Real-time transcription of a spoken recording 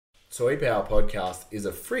Toy Power Podcast is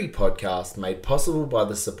a free podcast made possible by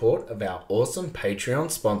the support of our awesome Patreon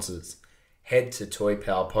sponsors. Head to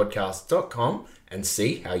toypowerpodcast.com and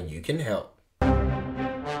see how you can help.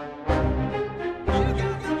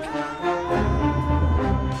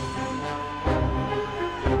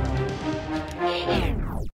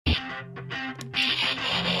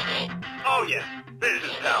 Oh yeah,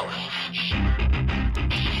 business power.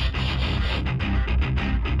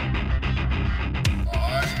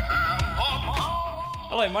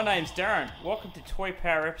 Hello, my name's Darren. Welcome to Toy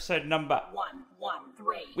Power episode number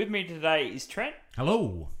 113. With me today is Trent,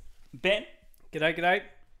 Hello. Ben, G'day.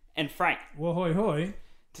 and Frank. Well, hoi hoi.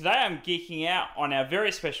 Today I'm geeking out on our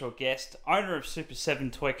very special guest, owner of Super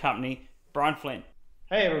 7 Toy Company, Brian Flynn.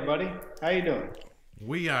 Hey everybody, how you doing?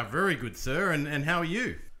 We are very good, sir. And how are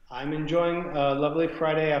you? I'm enjoying a lovely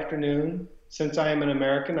Friday afternoon. Since I am an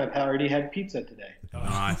American, I've already had pizza today.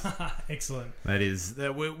 Nice. Excellent. That is,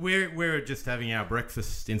 we're just having our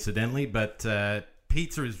breakfast, incidentally, but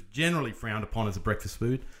pizza is generally frowned upon as a breakfast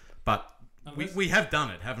food. But we have done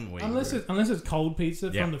it, haven't we? Unless it's cold pizza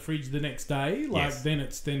Yeah. from the fridge the next day, Yes.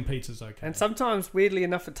 then pizza's okay. And sometimes, weirdly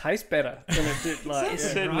enough, it tastes better than it did. It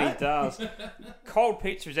certainly right? does. Cold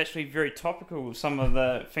pizza is actually very topical with some of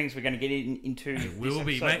the things we're going to get into. It will this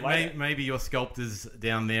be. episode later. Maybe your sculptors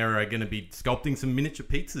down there are going to be sculpting some miniature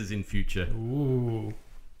pizzas in future. Ooh.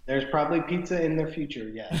 There's probably pizza in their future,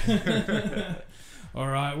 yes. All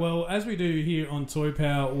right. Well, as we do here on Toy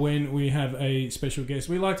Power, when we have a special guest,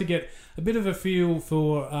 we like to get a bit of a feel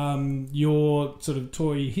for your sort of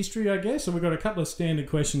toy history, I guess. So we've got a couple of standard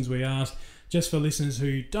questions we ask just for listeners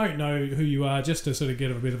who don't know who you are, just to sort of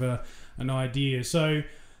get a bit of an idea. So,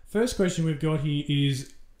 first question we've got here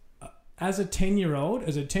is, as a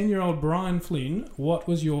 10-year-old Brian Flynn, what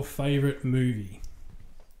was your favourite movie?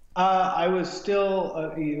 I was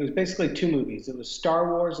still, it was basically two movies. It was Star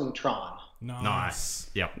Wars and Tron. Nice.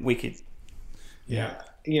 Yep. Wicked. Yeah.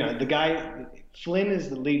 You know, the guy, Flynn is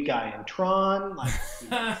the lead guy in Tron. Like,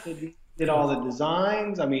 he did all the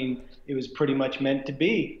designs. I mean, it was pretty much meant to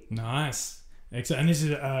be. Nice. Excellent. And this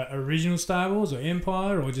is original Star Wars or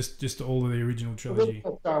Empire or just all of the original trilogy?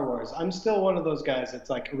 Original Star Wars. I'm still one of those guys that's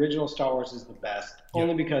like, original Star Wars is the best.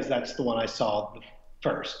 Only because that's the one I saw the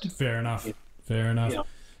first. Fair enough. Fair enough. Yeah.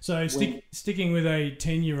 So sticking with a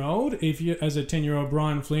 10-year-old, if you as a 10-year-old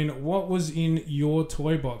Brian Flynn, what was in your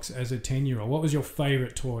toy box as a 10-year-old? What was your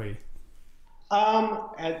favorite toy?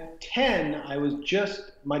 At 10,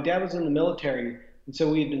 my dad was in the military, and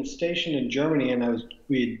so we had been stationed in Germany, and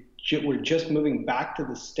we're just moving back to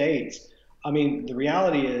the States. I mean, the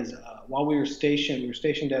reality is, while we were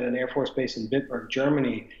stationed at an Air Force base in Bitburg,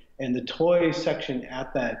 Germany, and the toy section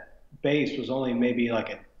at that base was only maybe like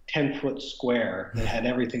a 10-foot square that had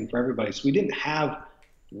everything for everybody. So we didn't have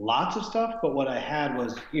lots of stuff, but what I had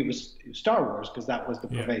was Star Wars, because that was the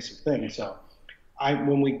pervasive thing. So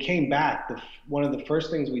when we came back, one of the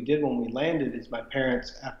first things we did when we landed is my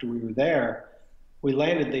parents, after we were there,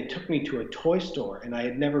 they took me to a toy store, and I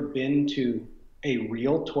had never been to a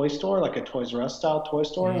real toy store, like a Toys R Us style toy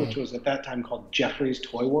store, which was at that time called Jeffrey's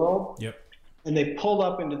Toy World. Yep. And they pulled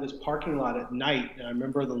up into this parking lot at night, and I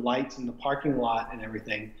remember the lights in the parking lot and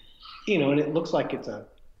everything, and it looks like it's a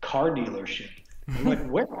car dealership. I'm like,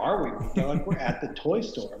 where are we? They're like, we're at the toy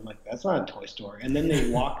store. I'm like, that's not a toy store. And then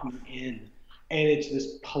they walk me in, and it's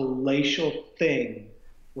this palatial thing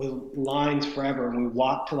with lines forever. And we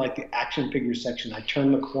walk to like the action figure section. I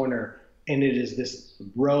turn the corner, and it is this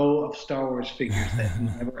row of Star Wars figures that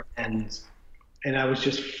never ends. And I was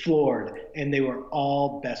just floored, and they were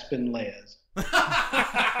all Bespin Leias.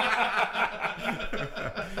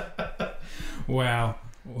 Wow.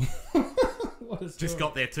 Just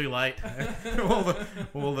got there too late. all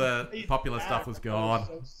the popular stuff was gone.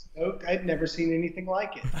 I was so stoked. I'd never seen anything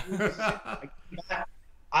like it.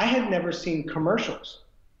 I had never seen commercials,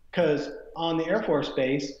 because on the Air Force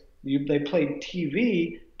Base, they played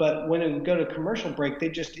TV, but when it would go to commercial break, they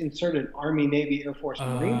just inserted Army, Navy, Air Force,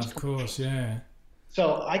 Marines. Of course, yeah.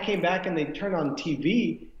 So I came back and they turned on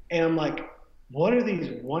TV, and I'm like, what are these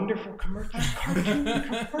wonderful commercials?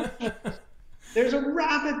 Cartoon commercials. There's a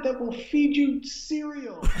rabbit that will feed you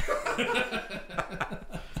cereal.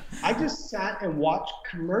 I just sat and watched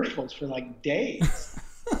commercials for like days.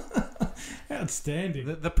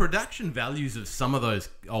 Outstanding. The production values of some of those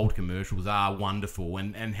old commercials are wonderful,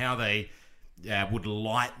 and how they would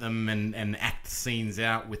light them and act scenes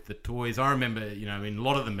out with the toys. I remember, a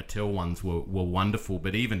lot of the Mattel ones were wonderful,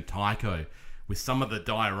 but even Tyco, with some of the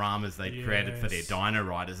dioramas they created for their Dino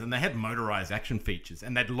Riders, and they had motorized action features,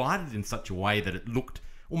 and they'd light it in such a way that it looked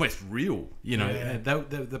almost real. You know,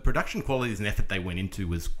 the production qualities and effort they went into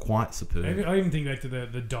was quite superb. I even think back to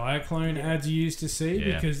the Diaclone ads you used to see,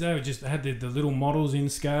 because they were just had the little models in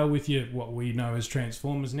scale with what we know as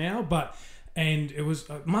Transformers now, and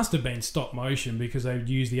it must have been stop motion because they'd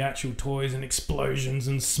use the actual toys and explosions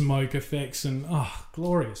and smoke effects and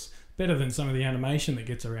glorious. Better than some of the animation that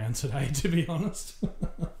gets around today, to be honest.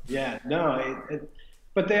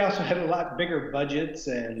 But they also had a lot bigger budgets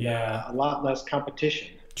and a lot less competition.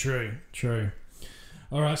 True.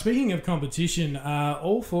 All right, speaking of competition,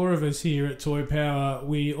 all four of us here at Toy Power,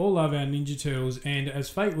 we all love our Ninja Turtles, and as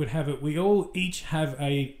fate would have it, we all each have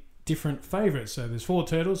a different favourite. So there's 4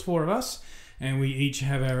 turtles, 4 of us, and we each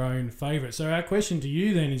have our own favourite. So our question to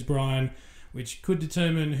you then is, Brian, which could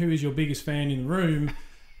determine who is your biggest fan in the room,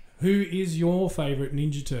 who is your favourite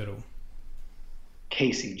Ninja Turtle?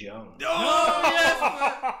 Casey Jones. Oh,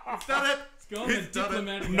 yes! He's done it! It's gone the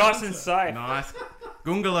diplomatic Nice answer. and safe. Nice.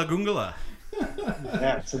 Gungala.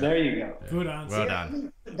 Yeah, so there you go. Good answer. Well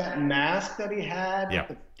done. That mask that he had,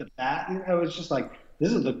 Yep. the bat, it was just like,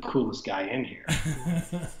 this is the coolest guy in here.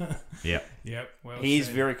 Yep. Well He's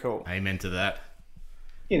said. very cool. Amen to that.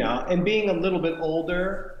 You know, and being a little bit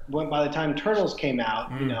older, by the time Turtles came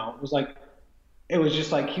out, it was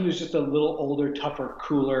just like he was just a little older, tougher,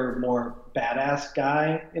 cooler, more badass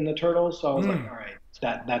guy in the Turtles. So I was like, all right,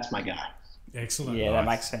 that's my guy. Excellent. Yeah, that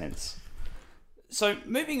makes sense. So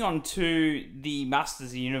moving on to the Masters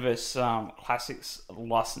of the Universe Classics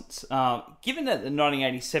license. Given that the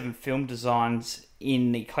 1987 film designs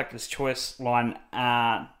in the Collector's Choice line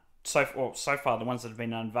so far the ones that have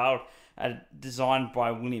been unveiled are designed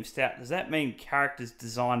by William Stout, does that mean characters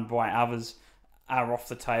designed by others are off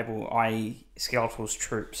the table, i.e. Skeletor's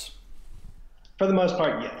troops? For the most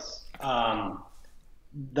part, yes.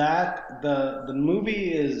 The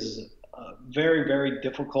movie is a very, very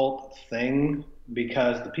difficult thing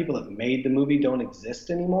because the people that made the movie don't exist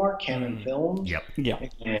anymore, Canon Films. Yep. Yeah.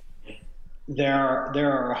 And there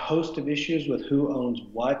are a host of issues with who owns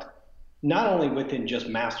what, not only within just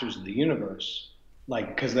Masters of the Universe,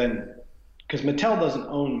 because Mattel doesn't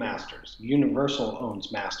own Masters. Universal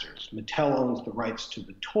owns Masters. Mattel owns the rights to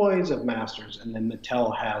the toys of Masters, and then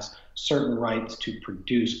Mattel has certain rights to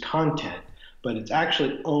produce content, but it's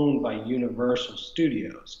actually owned by Universal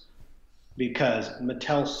Studios because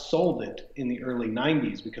Mattel sold it in the early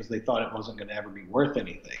 90s because they thought it wasn't going to ever be worth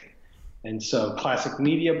anything. And so Classic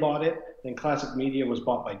Media bought it, then Classic Media was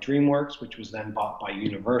bought by DreamWorks, which was then bought by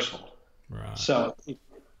Universal. Right. So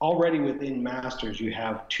already within Masters, you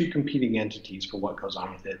have 2 competing entities for what goes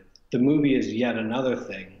on with it. The movie is yet another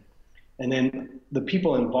thing. And then the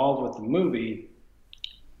people involved with the movie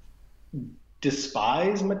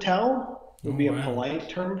despise Mattel, would be a polite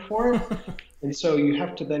term for it. And so you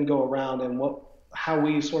have to then go around, and how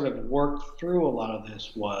we sort of worked through a lot of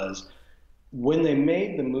this was when they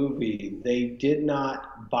made the movie, they did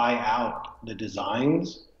not buy out the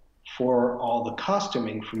designs for all the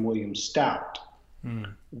costuming from William Stout.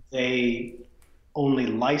 They only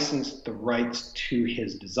licensed the rights to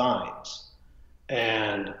his designs.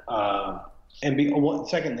 And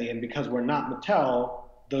secondly, and because we're not Mattel,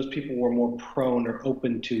 those people were more prone or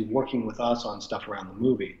open to working with us on stuff around the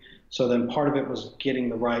movie. So then part of it was getting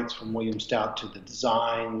the rights from William Stout to the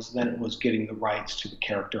designs, then it was getting the rights to the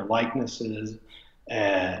character likenesses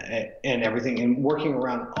and everything, and working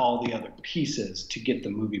around all the other pieces to get the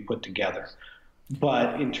movie put together.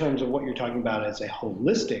 But in terms of what you're talking about as a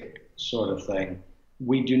holistic sort of thing,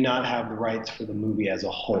 we do not have the rights for the movie as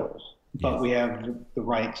a whole. But we have the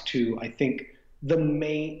rights to, I think, the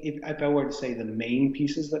main, if I were to say the main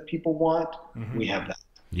pieces that people want, we have that.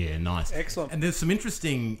 Yeah, nice. Excellent. And there's some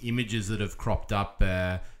interesting images that have cropped up.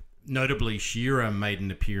 Notably, She-Ra made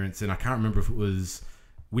an appearance, and I can't remember if it was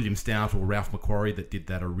William Stout or Ralph McQuarrie that did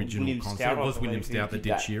that original William concept. Stout, It was I William believe, Stout who that did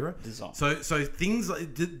did that She-Ra. design. So things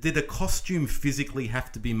like, did a costume physically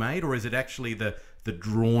have to be made, or is it actually the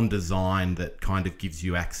drawn design that kind of gives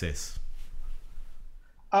you access?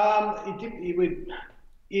 It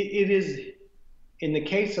is, in the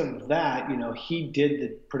case of that, he did the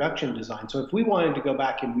production design. So if we wanted to go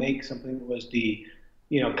back and make something that was the,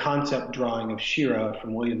 concept drawing of She-Ra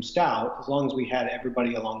from William Stout, as long as we had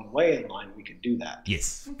everybody along the way in line, we could do that.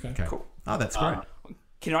 Yes. Okay. Cool. Oh, that's great.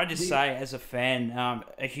 Can I just say, as a fan,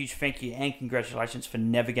 a huge thank you and congratulations for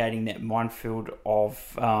navigating that minefield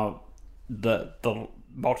of the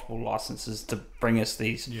multiple licenses to bring us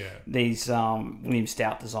these William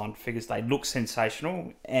Stout design figures. They look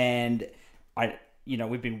sensational, and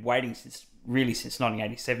we've been waiting since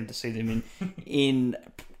 1987 to see them in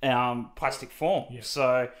plastic form.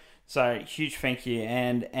 Yeah. So huge thank you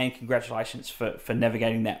and congratulations for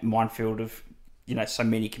navigating that minefield of so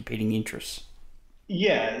many competing interests.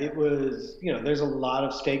 Yeah, it was, there's a lot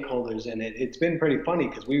of stakeholders in it. It's been pretty funny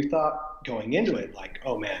because we thought going into it, like,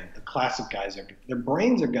 oh man, the classic guys, their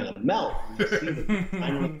brains are going to melt when they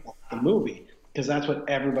see the movie, because that's what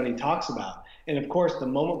everybody talks about. And of course, the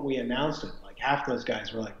moment we announced it, like half those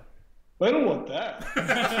guys were like, I don't want that.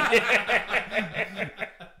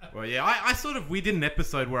 Well, yeah, we did an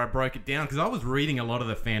episode where I broke it down because I was reading a lot of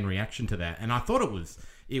the fan reaction to that, and I thought it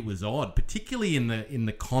was odd, particularly in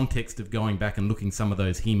the context of going back and looking some of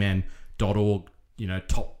those He-Man.org,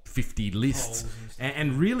 top 50 lists,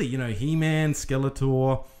 and really, He-Man,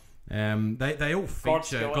 Skeletor, they all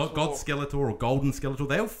feature God Skeletor or Golden Skeletor.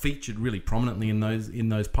 They all featured really prominently in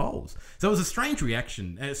those polls. So it was a strange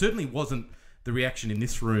reaction. It certainly wasn't the reaction in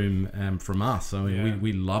this room from us. I mean,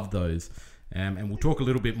 we love those. And we'll talk a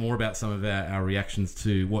little bit more about some of our reactions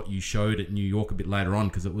to what you showed at New York a bit later on,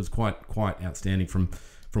 because it was quite outstanding from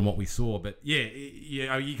what we saw. But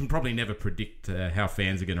yeah, you can probably never predict how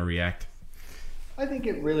fans are going to react. I think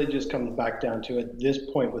it really just comes back down to, at this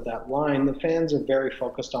point with that line, the fans are very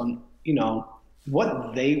focused on,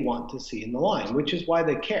 what they want to see in the line, which is why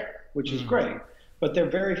they care, which is great. But they're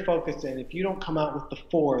very focused, and if you don't come out with the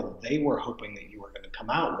 4 they were hoping that you were going to come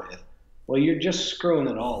out with, well, you're just screwing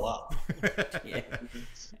it all up. Yeah.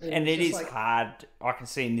 And it is hard. I can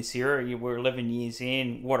see in this era, we're 11 years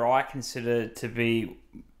in, what I consider to be,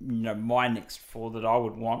 my next 4 that I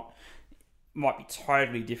would want might be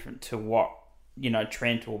totally different to what,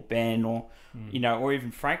 Trent or Ben or, or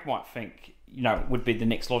even Frank might think, would be the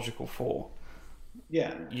next logical 4.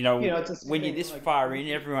 Yeah. When you're this far in,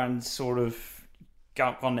 everyone's sort of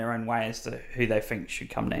gone their own way as to who they think should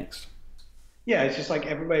come next. Yeah, it's just like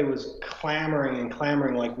everybody was clamoring,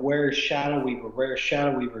 like, where's Shadow Weaver? Where's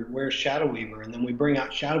Shadow Weaver? Where's Shadow Weaver? And then we bring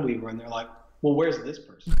out Shadow Weaver, and they're like, well, where's this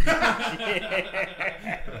person?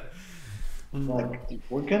 Like,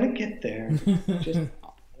 we're going to get there. Just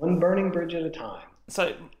one burning bridge at a time.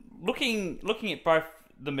 So, looking at both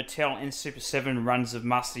the Mattel and Super 7 runs of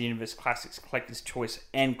Master Universe Classics, Collector's Choice,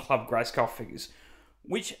 and Club Grayskull figures,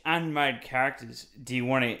 which unmade characters do you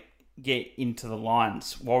want to get into the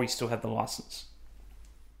lines while we still have the license?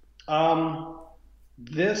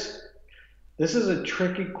 This is a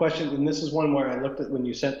tricky question, and this is one where I looked at when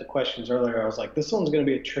you sent the questions earlier. I was like, this one's going to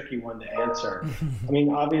be a tricky one to answer. I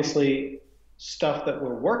mean, obviously, stuff that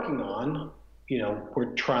we're working on,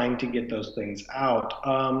 we're trying to get those things out.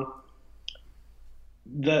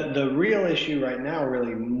 The real issue right now,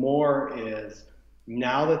 really more, is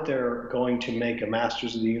now that they're going to make a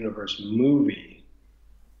Masters of the Universe movie,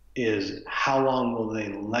 is how long will they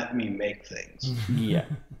let me make things? Yeah.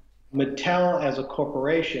 Mattel as a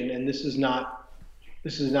corporation, and this is not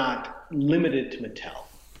limited to Mattel.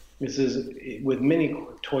 This is with many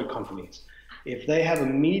toy companies. If they have a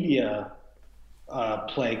media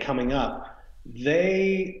play coming up,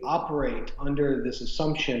 they operate under this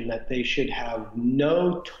assumption that they should have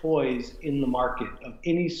no toys in the market of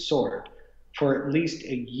any sort for at least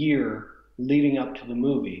a year leading up to the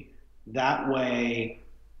movie. That way,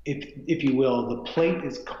 if you will, the plate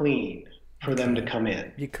is clean for them to come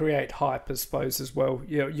in. You create hype, I suppose, as well.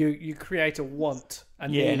 You create a want.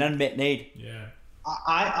 An unmet need. Yeah.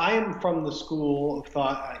 I am from the school of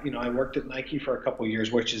thought, I worked at Nike for a couple of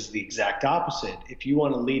years, which is the exact opposite. If you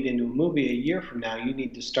want to lead into a movie a year from now, you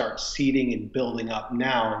need to start seeding and building up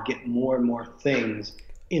now and get more and more things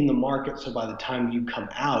in the market, so by the time you come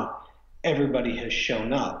out, everybody has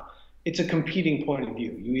shown up. It's a competing point of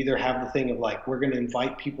view. You either have the thing of like, we're going to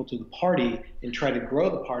invite people to the party and try to grow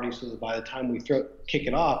the party so that by the time we kick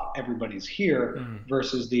it off, everybody's here,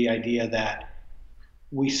 versus the idea that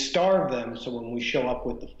we starve them, so when we show up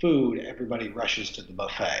with the food, everybody rushes to the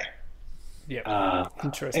buffet. Yeah,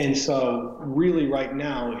 interesting. And so really right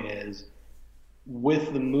now is,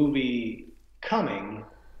 with the movie coming,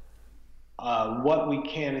 what we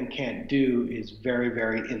can and can't do is very,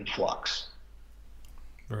 very in flux.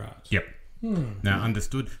 Right. Yep. Now,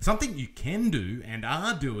 understood. Something you can do and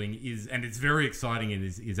are doing is, and it's very exciting and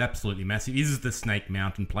is absolutely massive, is the Snake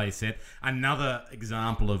Mountain playset. Another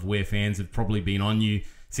example of where fans have probably been on you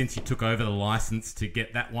since you took over the license to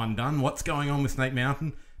get that one done. What's going on with Snake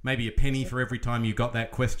Mountain? Maybe a penny for every time you got that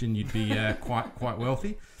question, you'd be quite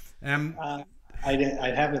wealthy.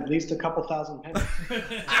 I'd have at least a couple thousand pennies.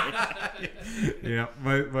 Yeah,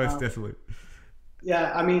 most definitely.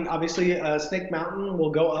 Yeah, I mean, obviously, Snake Mountain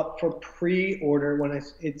will go up for pre-order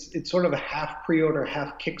it's sort of a half pre-order,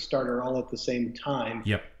 half Kickstarter, all at the same time.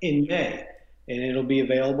 Yep. In May, and it'll be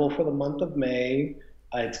available for the month of May.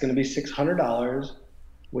 It's going to be $600,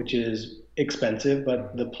 which is expensive,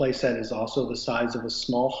 but the playset is also the size of a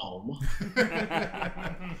small home.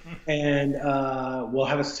 And we'll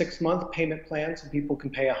have a 6-month payment plan, so people can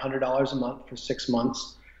pay $100 a month for 6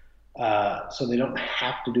 months, so they don't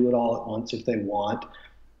have to do it all at once if they want.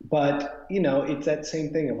 But it's that same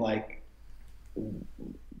thing of like,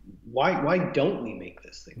 why don't we make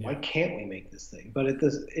this thing? Why can't we make this thing? But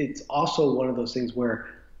it's also one of those things where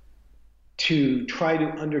to try to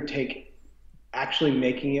undertake actually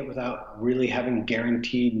making it without really having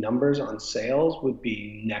guaranteed numbers on sales would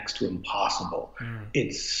be next to impossible.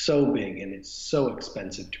 It's so big and it's so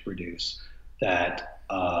expensive to produce that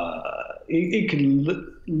it could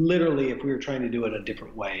literally, if we were trying to do it a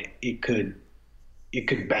different way, it could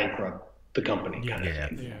bankrupt the company kind of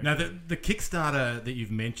thing. Yeah. Now, the Kickstarter that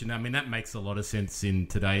you've mentioned, I mean, that makes a lot of sense in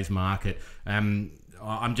today's market.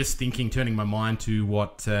 I'm just thinking, turning my mind to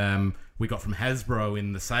what we got from Hasbro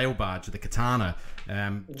in the sail barge, the Katana,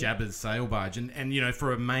 Jabba's sail barge. And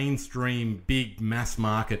for a mainstream, big mass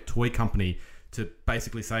market toy company to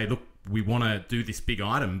basically say, look, we want to do this big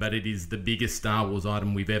item, but it is the biggest Star Wars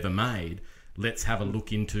item we've ever made. Let's have a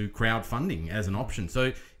look into crowdfunding as an option.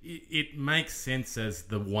 So it makes sense as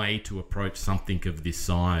the way to approach something of this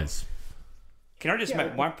size. Can I just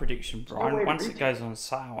make one prediction, Brian? Once it goes on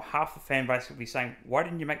sale, half the fan base will be saying, "Why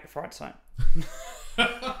didn't you make the Fright Zone?"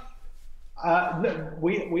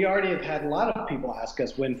 We already have had a lot of people ask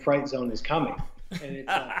us when Fright Zone is coming, and it's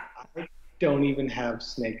like, I don't even have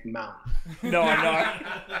Snake Mountain. No,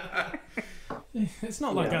 I know. It's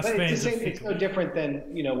not like us fans. It's no different than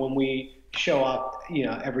when we show up,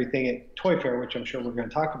 everything at Toy Fair, which I'm sure we're going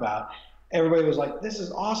to talk about. Everybody was like, "This is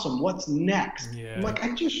awesome. What's next?" Yeah. I'm like,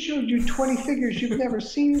 "I just showed you 20 figures you've never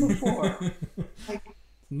seen before. Like,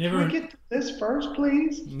 can we get to this first,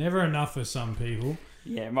 please?" Never enough for some people.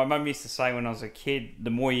 Yeah, my mum used to say when I was a kid, the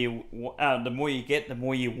more you get, the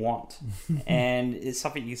more you want, and it's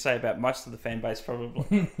something you say about most of the fan base,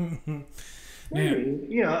 probably. Maybe,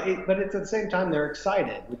 but at the same time, they're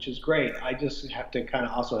excited, which is great. I just have to kind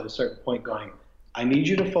of also at a certain point going, I need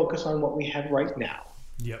you to focus on what we have right now.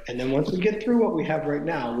 Yep. And then once we get through what we have right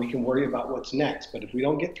now, we can worry about what's next. But if we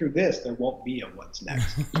don't get through this, there won't be a what's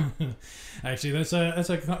next. Actually, that's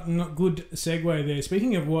a good segue there.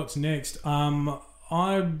 Speaking of what's next,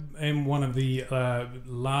 I am one of the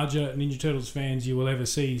larger Ninja Turtles fans you will ever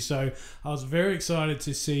see. So I was very excited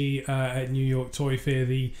to see at New York Toy Fair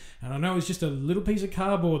and I know it was just a little piece of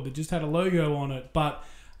cardboard that just had a logo on it, but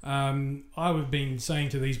I've been saying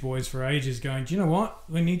to these boys for ages, going, do you know what?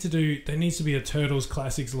 There needs to be a Turtles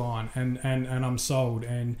Classics line, and I'm sold.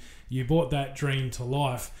 And you brought that dream to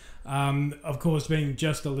life. Of course, being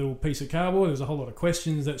just a little piece of cardboard, there's a whole lot of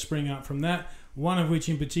questions that spring up from that. One of which,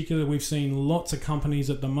 in particular, we've seen lots of companies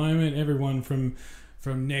at the moment, everyone from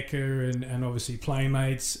NECA and obviously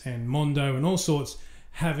Playmates and Mondo and all sorts,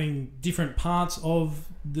 having different parts of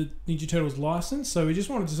the Ninja Turtles license. So we just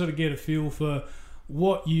wanted to sort of get a feel for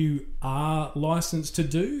what you are licensed to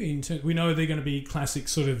do. We know they're going to be classic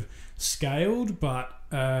sort of scaled, but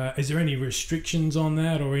is there any restrictions on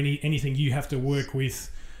that, or anything you have to work with?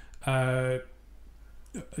 It'd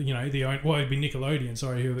be Nickelodeon.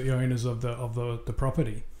 Sorry, who are the owners of the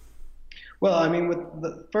property? Well, I mean, with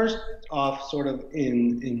the first off, sort of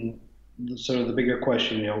in sort of the bigger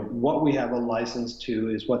question, what we have a license to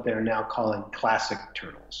is what they're now calling classic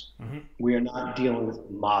turtles. Mm-hmm. We are not dealing with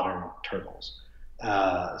modern turtles.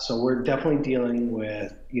 So we're definitely dealing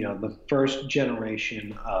with, the first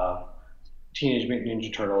generation of Teenage Mutant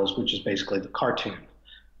Ninja Turtles, which is basically the cartoon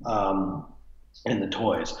and the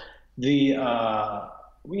toys.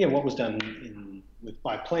 What was done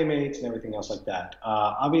by Playmates and everything else like that.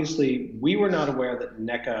 Obviously, we were not aware that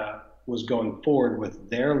NECA was going forward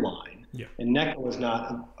with their line, and NECA was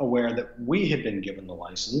not aware that we had been given the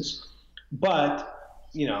license. But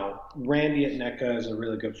Randy at NECA is a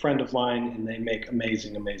really good friend of mine, and they make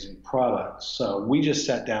amazing, amazing products. So we just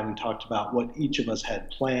sat down and talked about what each of us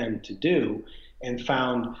had planned to do and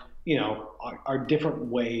found, our different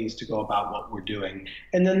ways to go about what we're doing.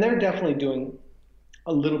 And then they're definitely doing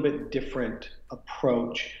a little bit different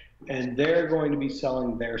approach, and they're going to be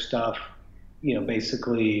selling their stuff,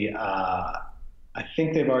 basically, I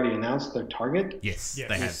think they've already announced their target. Yes.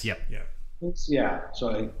 They have. Yep. Yeah,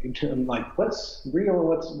 so I'm like, what's real?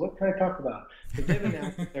 What can I talk about? But they've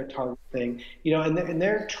announced their target thing, and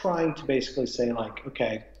they're trying to basically say, like,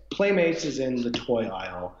 okay, Playmates is in the toy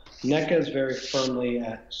aisle. NECA is very firmly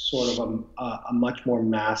at sort of a much more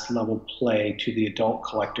mass level play to the adult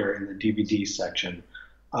collector in the DVD section.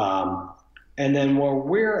 And then where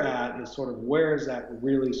we're at is sort of, where is that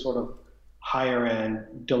really sort of higher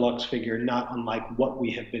end deluxe figure, not unlike what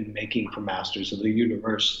we have been making for Masters of the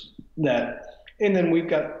Universe. And then we've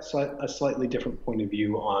got a slightly different point of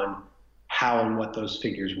view on how and what those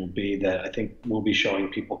figures will be that I think we'll be showing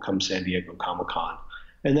people come San Diego Comic-Con.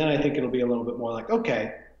 And then I think it'll be a little bit more like,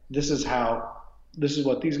 okay, this is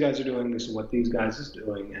what these guys are doing, this is what these guys is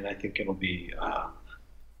doing, and I think it'll be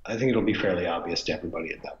fairly obvious to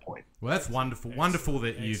everybody at that point. Well, that's wonderful. Wonderful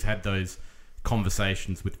that you've had those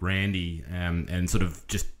conversations with Randy and sort of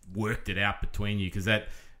just worked it out between you, because they're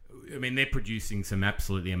producing some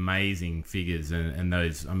absolutely amazing figures, and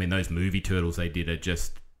those movie turtles they did are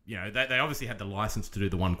just, they obviously had the license to do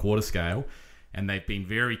the 1/4 scale, and they've been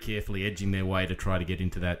very carefully edging their way to try to get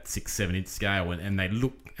into that 6-7 inch scale, and they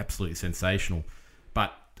look absolutely sensational.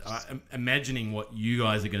 But imagining what you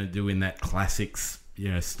guys are going to do in that classics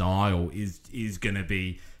style is going to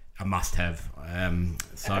be a must-have.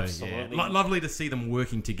 Lovely to see them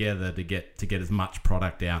working together to get as much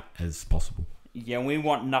product out as possible. Yeah, we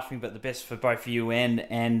want nothing but the best for both you and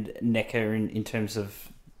NECA in terms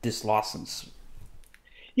of this license.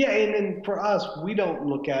 Yeah, and then for us, we don't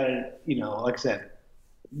look at it, like I said,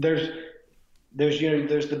 there's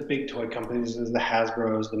the big toy companies, there's the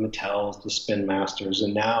Hasbros, the Mattels, the Spin Masters,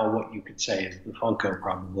 and now what you could say is the Funko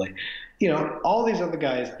probably. All these other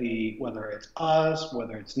guys, whether it's us,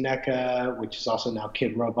 whether it's NECA, which is also now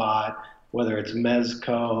Kid Robot, whether it's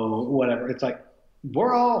Mezco, whatever, it's like,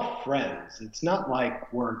 we're all friends. It's not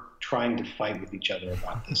like we're trying to fight with each other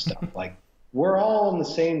about this stuff. Like, we're all in the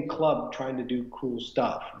same club trying to do cool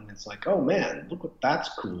stuff. And it's like, oh man, look what that's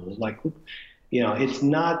cool. Like, it's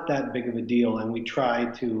not that big of a deal. And we try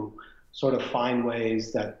to sort of find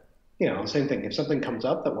ways that, same thing. If something comes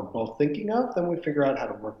up that we're both thinking of, then we figure out how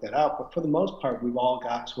to work that out. But for the most part, we've all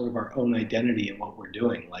got sort of our own identity in what we're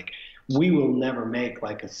doing. Like, we will never make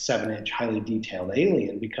like a 7-inch highly detailed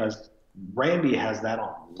alien because Randy has that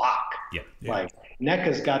on lock. Yeah. Like,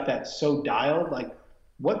 NECA's got that so dialed. Like,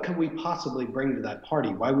 what could we possibly bring to that party?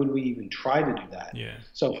 Why would we even try to do that? Yeah.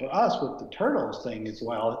 So for us, with the Turtles thing as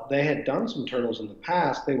well, they had done some Turtles in the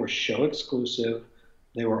past. They were show exclusive.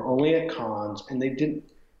 They were only at cons, and they didn't.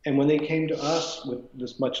 And when they came to us with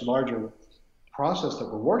this much larger process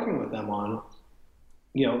that we're working with them on,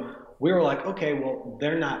 we were like, okay, well,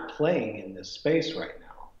 they're not playing in this space right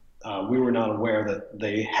now. We were not aware that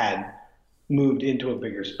they had moved into a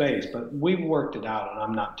bigger space, but we've worked it out, and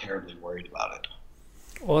I'm not terribly worried about it.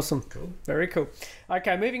 Awesome. Cool. Very cool.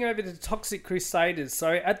 Okay, moving over to Toxic Crusaders.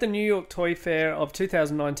 So at the New York Toy Fair of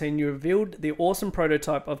 2019, you revealed the awesome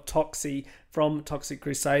prototype of Toxie from Toxic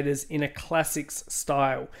Crusaders in a classics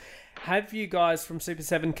style. Have you guys from Super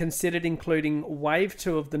 7 considered including Wave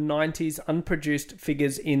 2 of the 90s unproduced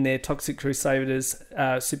figures in their Toxic Crusaders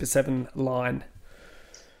Super 7 line?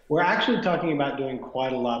 We're actually talking about doing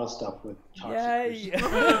quite a lot of stuff with Toxic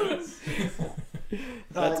Crusaders.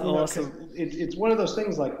 That's awesome. It's one of those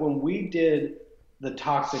things, like when we did the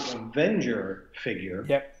Toxic Avenger figure,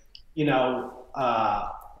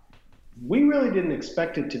 we really didn't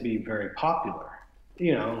expect it to be very popular.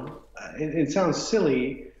 It sounds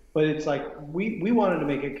silly, but it's like we wanted to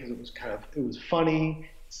make it because it was funny,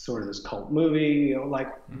 sort of this cult movie,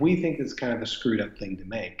 we think it's kind of a screwed up thing to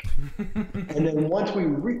make. And then once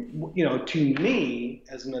to me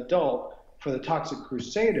as an adult, for the Toxic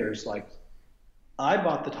Crusaders, like, I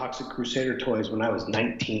bought the Toxic Crusader toys when I was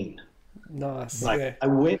 19. Nice. I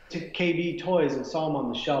went to KB Toys and saw them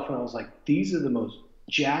on the shelf, and I was like, these are the most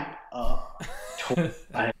jacked up toys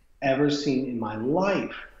I've ever seen in my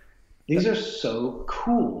life. These are so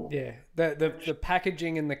cool. Yeah. The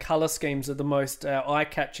packaging and the color schemes are the most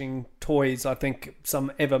eye-catching toys I think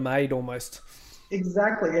some ever made almost.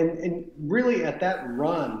 Exactly. And really at that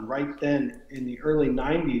run right then in the early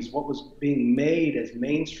 90s, what was being made as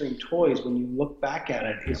mainstream toys, when you look back at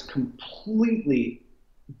it, is completely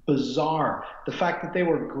bizarre. The fact that they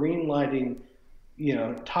were green-lighting,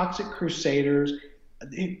 Toxic Crusaders.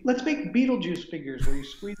 Let's make Beetlejuice figures where you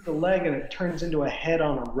squeeze the leg and it turns into a head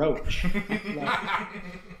on a roach.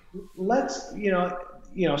 Let's,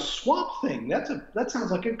 Swamp Thing. That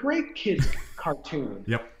sounds like a great kid's cartoon.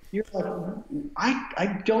 Yep. You're like,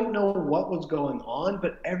 I don't know what was going on,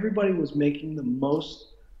 but everybody was making the most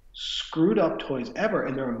screwed up toys ever,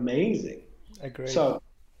 and they're amazing. Agreed. So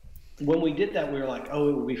when we did that, we were like, oh,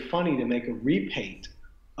 it would be funny to make a repaint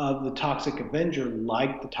of the Toxic Avenger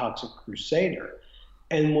like the Toxic Crusader.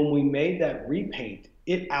 And when we made that repaint,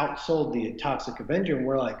 it outsold the Toxic Avenger, and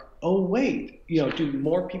we're like, oh, wait, do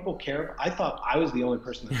more people care? I thought I was the only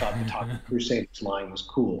person that thought the Toxic Crusaders line was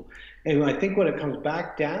cool. And I think what it comes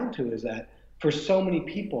back down to is that for so many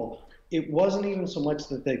people, it wasn't even so much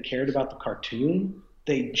that they cared about the cartoon.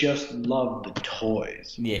 they just love the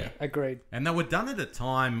toys. Yeah. Agreed. And they were done at a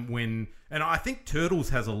time when, and I think Turtles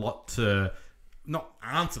has a lot to not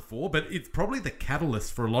answer for, but it's probably the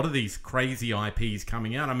catalyst for a lot of these crazy IPs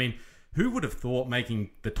coming out. I mean, who would have thought making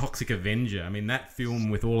The Toxic Avenger, I mean, that film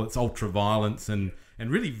with all its ultra violence and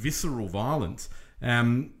really visceral violence,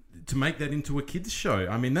 to make that into a kids show?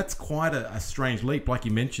 I mean, that's quite a strange leap. Like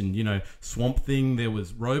you mentioned, you know, Swamp Thing, there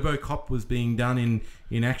was RoboCop was being done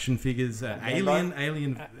in action figures, Alien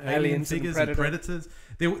figures and Predators.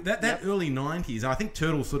 That early 90s, I think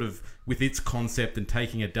Turtles sort of, with its concept and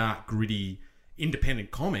taking a dark, gritty,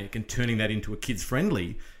 independent comic and turning that into a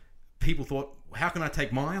kids-friendly, people thought, how can I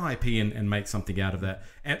take my IP and make something out of that?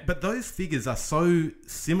 But those figures are so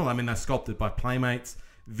similar. I mean, they're sculpted by Playmates,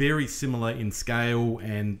 very similar in scale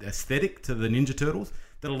and aesthetic to the Ninja Turtles,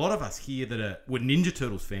 that a lot of us here that were Ninja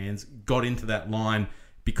Turtles fans got into that line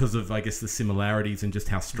because of, I guess, the similarities and just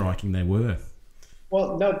how striking they were.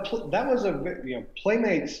 Well, no, that was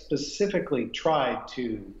Playmates specifically tried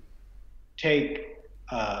to take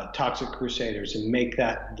Toxic Crusaders and make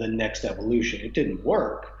that the next evolution. It didn't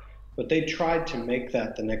work, but they tried to make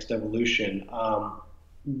that the next evolution.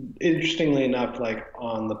 Interestingly enough, like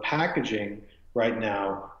on the packaging right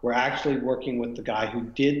now, we're actually working with the guy who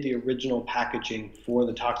did the original packaging for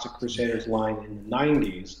the Toxic Crusaders line in the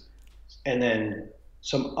 90s. And then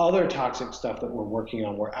some other Toxic stuff that we're working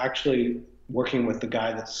on, we're actually working with the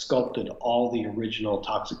guy that sculpted all the original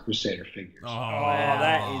Toxic Crusader figures. Oh,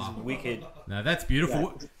 that is wicked. No, that's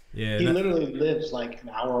beautiful. Yeah, he literally lives like an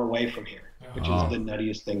hour away from here, which is the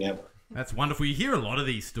nuttiest thing ever. That's wonderful. You hear a lot of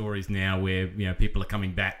these stories now where, you know, people are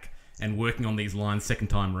coming back and working on these lines second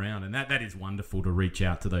time around, and that is wonderful to reach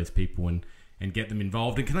out to those people and get them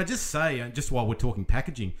involved. And can I just say, just while we're talking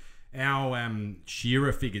packaging, our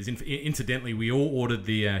She-Ra figures, incidentally, we all ordered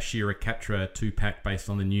the She-Ra Catra 2-pack based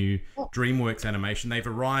on the new DreamWorks animation. They've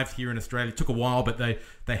arrived here in Australia. It took a while, but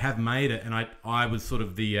they have made it, and I was sort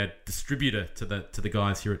of the distributor to the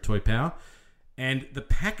guys here at Toy Power. And the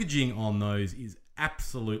packaging on those is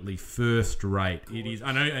absolutely first rate. It is.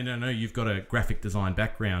 I know you've got a graphic design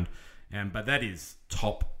background, but that is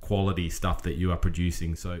top quality stuff that you are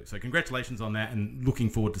producing. So congratulations on that, and looking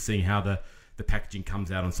forward to seeing how the packaging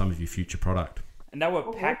comes out on some of your future product. And they were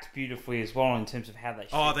packed beautifully as well in terms of how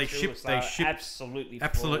they shipped. They shipped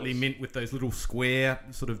absolutely mint with those little square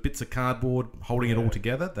sort of bits of cardboard holding it all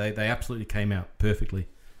together. They absolutely came out perfectly.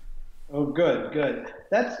 Oh, good.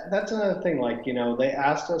 That's another thing. Like, you know, they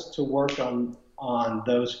asked us to work on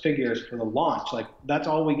those figures for the launch. Like, that's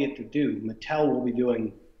all we get to do. Mattel will be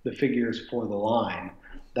doing the figures for the line.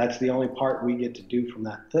 That's the only part we get to do from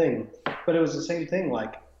that thing. But it was the same thing.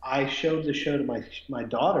 Like, I showed the show to my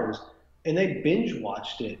daughters, and they binge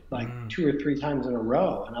watched it like 2 or 3 times in a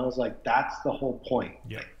row. And I was like, that's the whole point.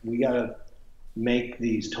 Yeah. Like, we got to make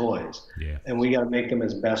these toys, yeah, and we got to make them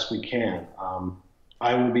as best we can.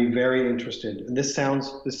 I will be very interested. And this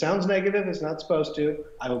sounds negative. It's not supposed to.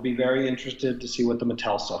 I will be very interested to see what the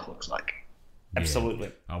Mattel stuff looks like. Absolutely.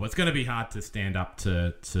 Yeah. Oh, it's going to be hard to stand up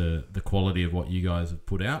to the quality of what you guys have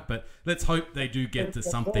put out, but let's hope they do get to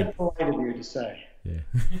something. That's polite of you to say. Yeah.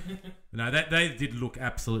 No, they did look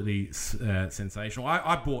absolutely sensational.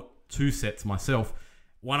 I bought 2 sets myself.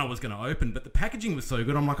 One I was going to open, but the packaging was so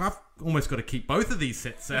good. I'm like, I've almost got to keep both of these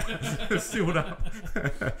sets sealed up.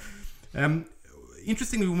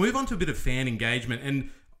 Interestingly, we'll move on to a bit of fan engagement,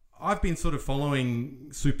 and I've been sort of following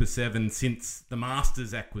Super 7 since the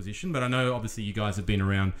Masters acquisition, but I know obviously you guys have been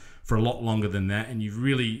around for a lot longer than that, and you've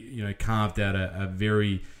really, you know, carved out a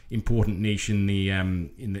very important niche in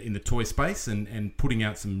the toy space and putting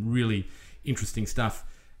out some really interesting stuff.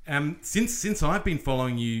 Since I've been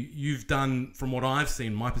following you, you've done, from what I've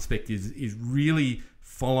seen, my perspective is really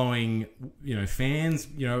following, you know, fans.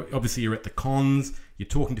 You know, obviously you're at the cons, you're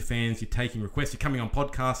talking to fans, you're taking requests, you're coming on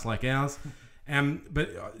podcasts like ours.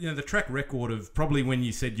 But you know, the track record of probably when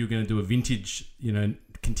you said you were going to do a vintage, you know,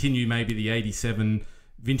 continue maybe the 87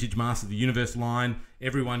 vintage Master of the Universe line,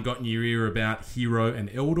 everyone got in your ear about Hero and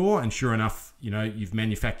Eldor, and sure enough, you know, you've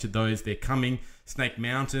manufactured those, they're coming. Snake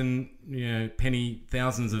Mountain, you know,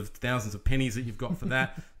 thousands of pennies that you've got for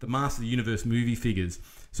that. The Master of the Universe movie figures.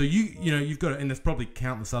 So you know, you've got, and there's probably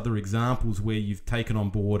countless other examples where you've taken on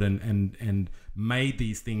board and made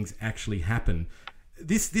these things actually happen.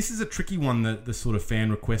 This is a tricky one, the sort of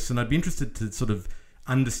fan requests, and I'd be interested to sort of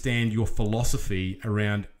understand your philosophy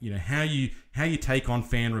around, you know, how you take on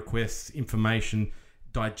fan requests, information,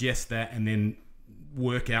 digest that, and then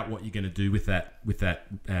work out what you're going to do with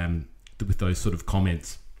those sort of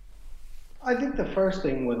comments. I think the first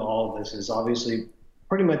thing with all of this is obviously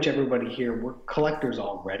pretty much everybody here, we're collectors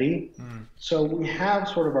already. So we have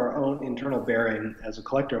sort of our own internal bearing as a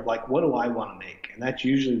collector of like, what do I want to make? And that's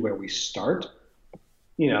usually where we start.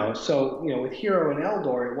 So with Hero and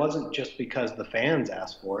Eldor, it wasn't just because the fans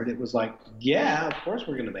asked for it. It was like, yeah, of course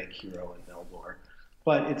we're going to make Hero and Eldor.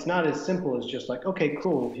 But it's not as simple as just like, okay,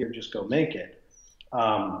 cool, here, just go make it.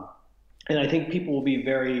 And I think people will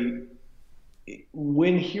be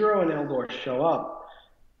when Hero and Eldor show up,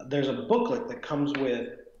 there's a booklet that comes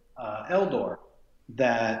with Eldor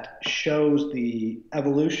that shows the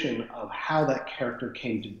evolution of how that character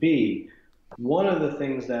came to be. One of the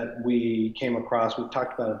things that we came across, we've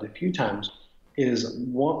talked about it a few times, is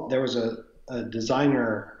there was a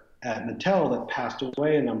designer at Mattel that passed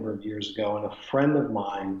away a number of years ago, and a friend of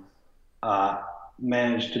mine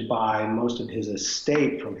managed to buy most of his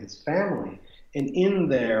estate from his family. And in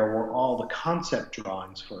there were all the concept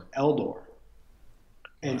drawings for Eldor.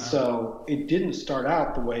 And so it didn't start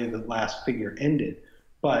out the way the last figure ended.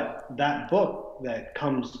 But that book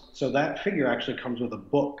that figure actually comes with a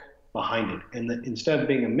book behind it. And instead of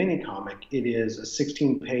being a mini comic, it is a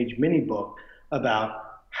 16-page mini book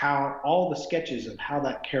about how all the sketches of how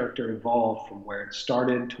that character evolved from where it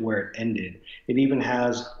started to where it ended. It even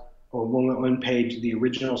has on one page the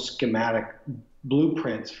original schematic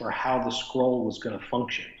blueprints for how the scroll was going to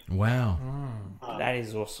function. Wow. That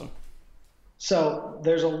is awesome. So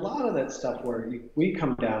there's a lot of that stuff where we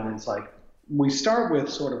come down and it's like, we start with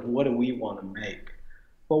sort of what do we want to make?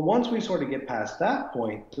 But once we sort of get past that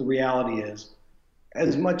point, the reality is,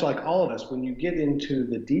 as much like all of us, when you get into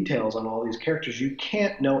the details on all these characters, you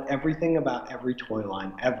can't know everything about every toy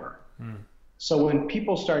line ever. So when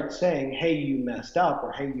people start saying, hey, you messed up,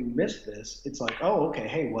 or hey, you missed this, it's like, oh, okay,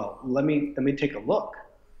 hey, well, let me take a look.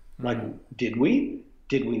 Like, did we?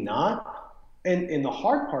 Did we not? And the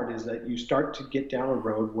hard part is that you start to get down a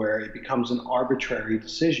road where it becomes an arbitrary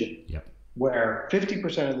decision. Yep. Where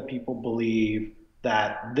 50% of the people believe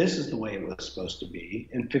that this is the way it was supposed to be,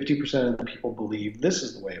 and 50% of the people believe this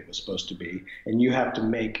is the way it was supposed to be, and you have to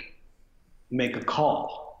make a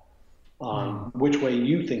call on which way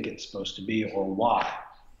you think it's supposed to be or why.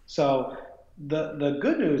 So the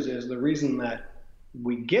good news is the reason that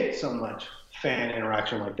we get so much fan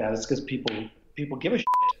interaction like that is because people give a shit.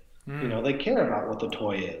 They care about what the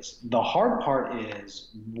toy is. The hard part is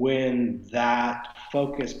when that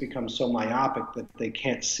focus becomes so myopic that they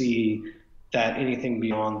can't see that anything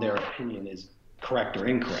beyond their opinion is correct or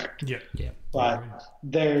incorrect. Yeah. But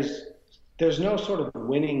there's no sort of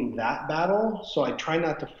winning that battle, so I try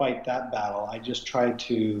not to fight that battle. I just try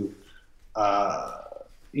to,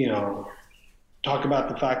 talk about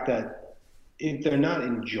the fact that if they're not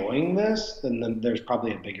enjoying this, then there's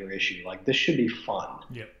probably a bigger issue. Like, this should be fun.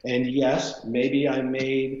 Yep. And yes, maybe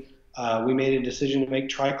we made a decision to make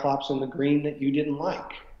Triclops in the green that you didn't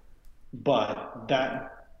like, but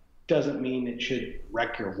that doesn't mean it should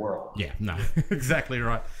wreck your world. Yeah, no, exactly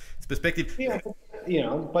right. It's perspective.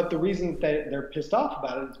 Yeah, but the reason that they're pissed off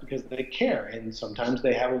about it is because they care, and sometimes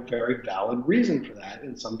they have a very valid reason for that,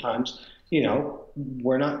 and sometimes,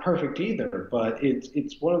 we're not perfect either. But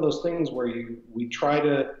it's one of those things where we try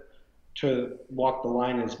to walk the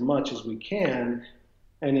line as much as we can,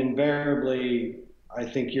 and invariably, I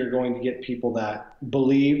think you're going to get people that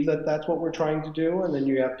believe that that's what we're trying to do, and then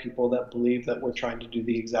you have people that believe that we're trying to do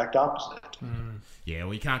the exact opposite. Yeah,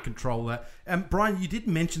 well, you can't control that. Brian, you did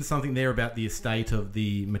mention something there about the estate of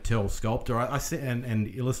the Mattel sculptor and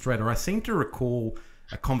illustrator. I seem to recall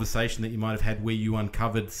a conversation that you might have had where you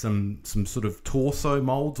uncovered some sort of torso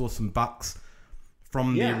molds or some bucks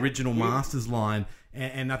from the original Masters line.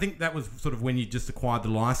 And I think that was sort of when you just acquired the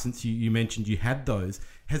license, you mentioned you had those.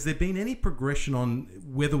 Has there been any progression on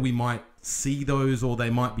whether we might see those or they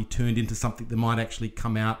might be turned into something that might actually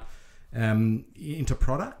come out into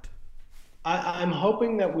product? I'm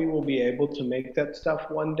hoping that we will be able to make that stuff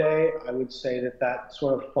one day. I would say that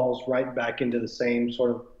sort of falls right back into the same sort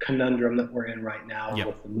of conundrum that we're in right now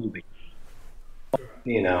with the movie.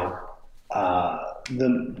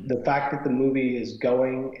 The fact that the movie is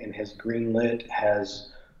going and has greenlit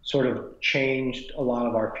has sort of changed a lot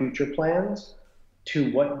of our future plans.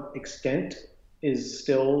 To what extent is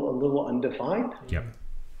still a little undefined. Yep.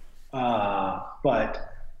 But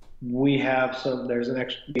we have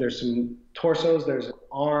there's some torsos, there's an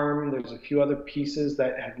arm, there's a few other pieces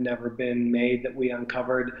that have never been made that we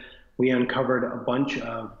uncovered. We uncovered a bunch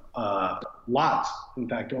of lots, in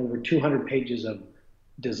fact, over 200 pages of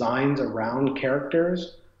designs around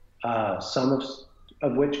characters, some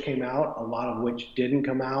of which came out, a lot of which didn't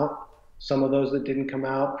come out. Some of those that didn't come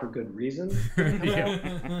out for good reasons.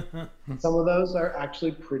 Some of those are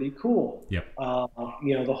actually pretty cool. Yep.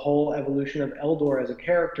 The whole evolution of Eldor as a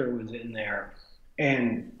character was in there,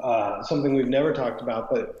 and something we've never talked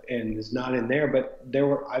about, and is not in there. But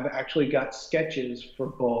I've actually got sketches for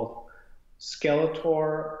both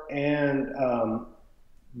Skeletor and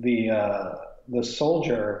the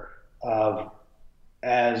soldier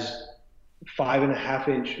as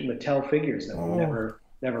 5.5-inch Mattel figures that were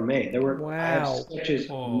never made. I have sketches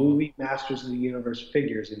of movie Masters of the Universe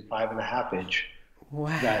figures in 5.5-inch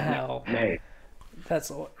that never made.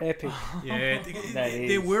 That's epic. Yeah,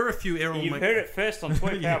 there were a few Errol. You heard it first on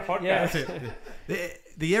Toy Power Podcast.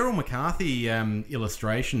 The Errol McCarthy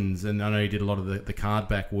illustrations, and I know he did a lot of the card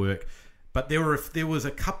back work, but there was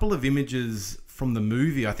a couple of images from the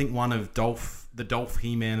movie. I think one of the Dolph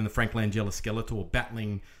He-Man and the Frank Langella Skeletor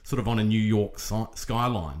battling sort of on a New York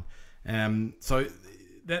skyline. So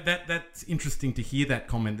that's interesting to hear that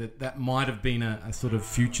comment. That might have been a sort of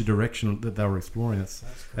future direction that they were exploring.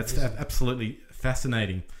 That's absolutely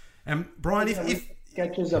fascinating. Brian, if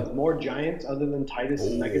sketches of more giants other than Titus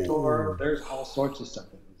and Megator, there's all sorts of stuff.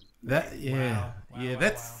 That's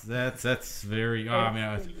very.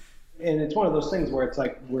 And it's one of those things where it's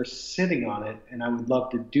like we're sitting on it, and I would love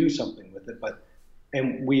to do something with it,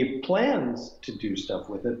 and we have plans to do stuff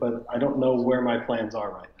with it, but I don't know where my plans are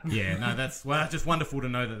right now. Yeah, no, that's just wonderful to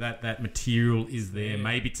know that material is there,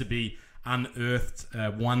 maybe to be unearthed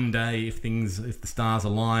one day if the stars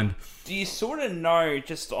aligned. Do you sort of know,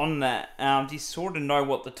 just on that, do you sort of know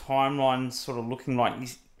what the timeline's sort of looking like?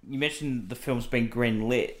 You mentioned the film's been green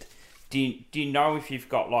lit. Do you know if you've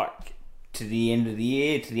got like to the end of the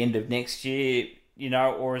year, to the end of next year,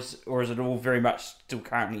 or is it all very much still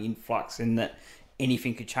currently in flux in that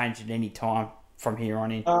anything could change at any time from here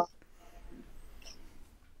on in?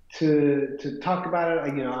 To talk about it,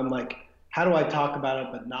 I'm like, how do I talk about it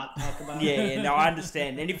but not talk about it? Yeah, no, I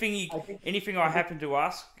understand. Anything I happen to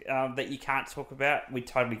ask that you can't talk about, we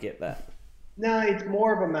totally get that. No, it's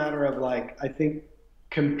more of a matter of like, I think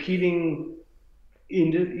competing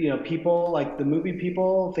into, people like the movie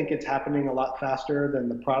people think it's happening a lot faster than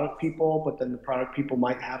the product people, but then the product people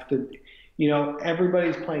might have to,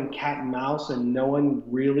 everybody's playing cat and mouse and no one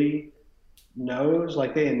really knows.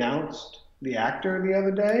 Like they announced the actor the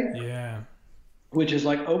other day. Yeah. Which is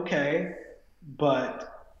like, okay, but,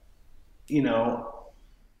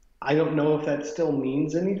 I don't know if that still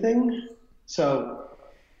means anything. So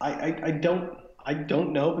I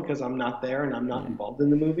don't know because I'm not there and I'm not involved in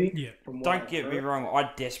the movie. Yeah. Don't get me wrong.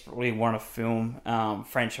 I desperately want a film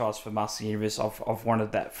franchise for Masters of the Universe. I've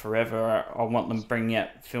wanted that forever. I want them bringing out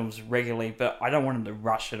films regularly, but I don't want them to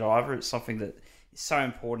rush it either. It's something that is so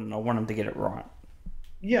important. I want them to get it right.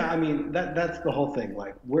 Yeah, I mean, that's the whole thing.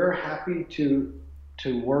 Like, we're happy to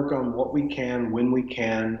work on what we can, when we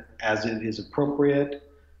can, as it is appropriate.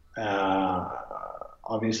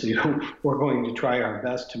 Obviously, we're going to try our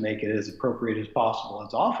best to make it as appropriate as possible,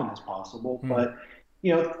 as often as possible. But,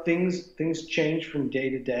 things change from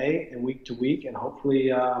day to day and week to week, and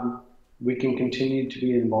hopefully we can continue to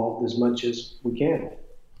be involved as much as we can.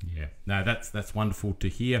 Yeah, no, that's wonderful to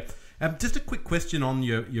hear. Just a quick question on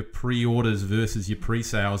your pre-orders versus your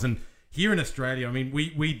pre-sales. And here in Australia, I mean,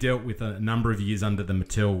 we dealt with a number of years under the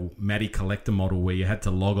Mattel Matty Collector model where you had to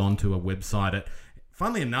log on to a website.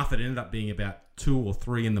 Funnily enough, it ended up being about 2 or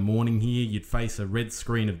 3 in the morning here. You'd face a red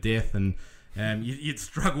screen of death and you'd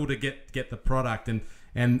struggle to get the product.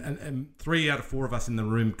 And 3 out of 4 of us in the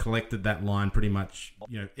room collected that line pretty much,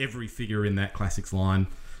 every figure in that Classics line.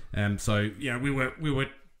 So, we were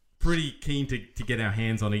pretty keen to get our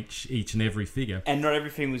hands on each and every figure. And not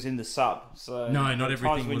everything was in the sub. So no, not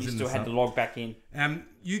everything was in the sub. when you still had to log back in.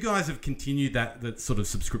 You guys have continued that sort of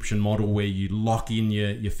subscription model where you lock in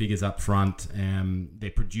your figures up front.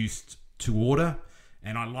 They're produced to order.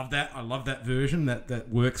 And I love that. I love that version. That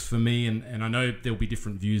works for me. And I know there'll be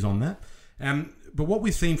different views on that. But what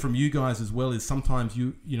we've seen from you guys as well is sometimes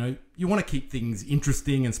you want to keep things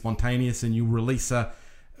interesting and spontaneous, and you release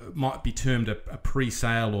might be termed a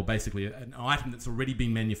pre-sale, or basically an item that's already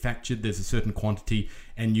been manufactured. There's a certain quantity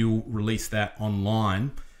and you'll release that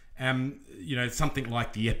online. Something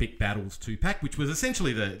like the Epic Battles 2-pack, which was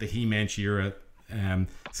essentially the He-Man She-Ra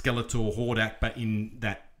Skeletor Hordak, but in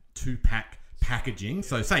that 2-pack packaging.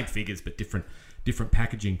 So same figures, but different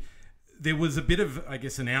packaging. There was a bit of, I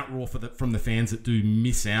guess, an outroar from the fans that do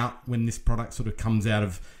miss out when this product sort of comes out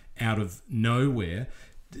of nowhere.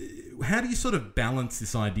 How do you sort of balance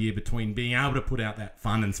this idea between being able to put out that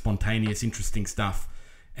fun and spontaneous, interesting stuff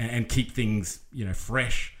and keep things,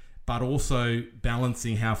 fresh, but also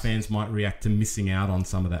balancing how fans might react to missing out on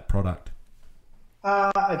some of that product?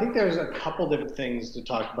 I think there's a couple different things to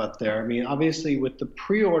talk about there. I mean, obviously, with the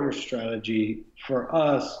pre-order strategy for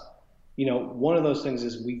us, one of those things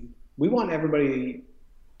is we want everybody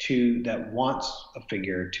that wants a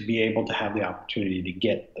figure to be able to have the opportunity to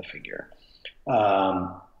get the figure.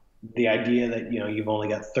 The idea that you've only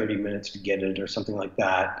got 30 minutes to get it or something like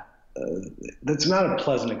that, that's not a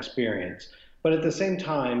pleasant experience. But at the same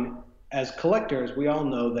time, as collectors, we all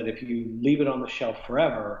know that if you leave it on the shelf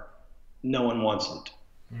forever, no one wants it.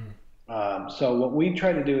 So what we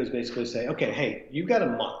try to do is basically say, okay, hey, you've got a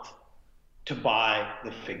month to buy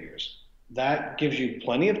the figures. That gives you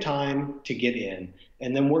plenty of time to get in,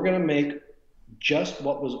 and then we're going to make just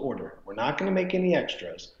what was ordered. We're not going to make any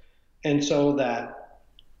extras. And so that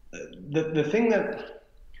the thing that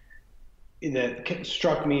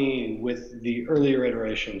struck me with the earlier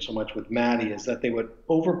iteration so much with Matty is that they would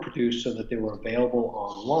overproduce so that they were available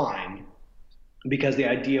online, because the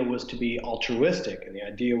idea was to be altruistic, and the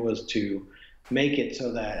idea was to make it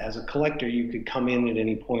so that as a collector you could come in at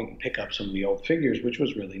any point and pick up some of the old figures, which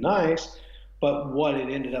was really nice. But what it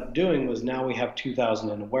ended up doing was now we have 2,000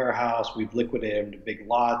 in the warehouse, we've liquidated them to big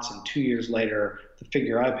lots, and 2 years later the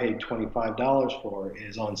figure I paid $25 for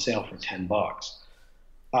is on sale for $10.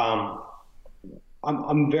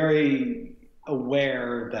 I'm very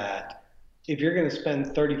aware that if you're going to spend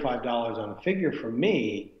 $35 on a figure for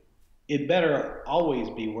me, it better always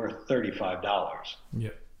be worth $35. Yeah.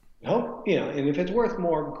 And if it's worth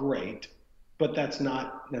more, great, but that's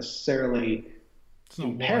not necessarily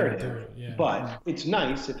imperative. Yeah. But it's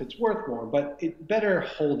nice if it's worth more, but it better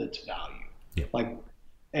hold its value. Yeah.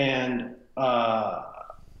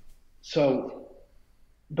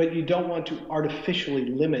 But you don't want to artificially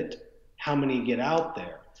limit how many get out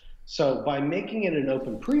there. So by making it an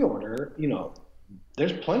open pre-order,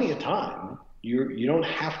 there's plenty of time. You don't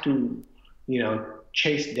have to,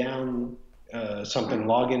 chase down something,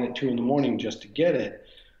 log in at 2 a.m. just to get it.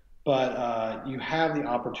 But you have the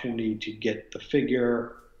opportunity to get the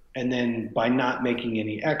figure, and then by not making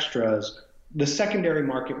any extras, the secondary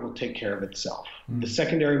market will take care of itself. The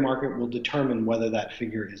secondary market will determine whether that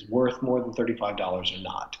figure is worth more than $35 or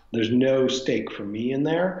not. There's no stake for me in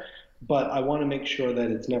there, but I want to make sure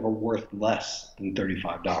that it's never worth less than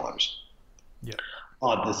 $35. Yeah.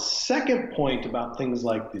 The second point about things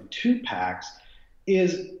like the 2-packs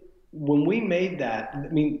is when we made that, I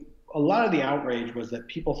mean, a lot of the outrage was that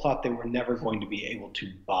people thought they were never going to be able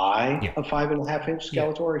to buy a 5.5-inch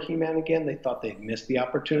Skeletor or He-Man again. They thought they'd missed the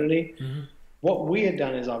opportunity. Mm-hmm. What we had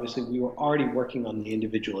done is obviously we were already working on the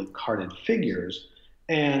individually carded figures,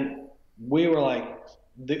 and we were like,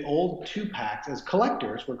 the old 2-packs, as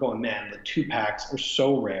collectors, we're going, man, the 2-packs are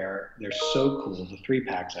so rare. They're so cool, the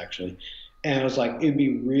 3-packs actually. And I was like, it'd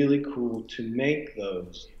be really cool to make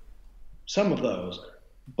those, some of those.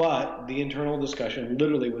 But the internal discussion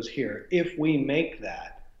literally was here. If we make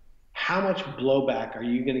that, how much blowback are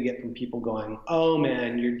you going to get from people going, oh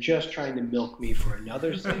man, you're just trying to milk me for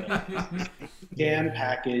another sale? Damn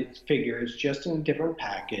package figures, just in a different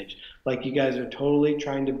package. Like you guys are totally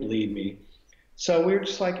trying to bleed me. So we were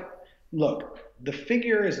just like, look, the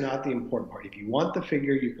figure is not the important part. If you want the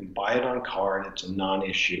figure, you can buy it on card. It's a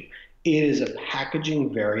non-issue. It is a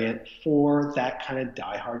packaging variant for that kind of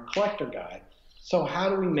diehard collector guy. So how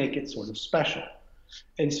do we make it sort of special?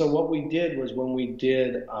 And so what we did was when we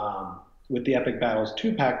did with the Epic Battles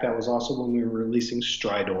 2-pack, that was also when we were releasing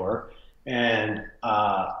Stridor. And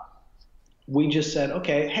we just said,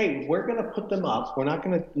 okay, hey, we're going to put them up. We're not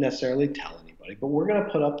going to necessarily tell anybody, but we're going to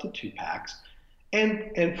put up the 2-packs.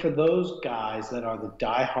 And for those guys that are the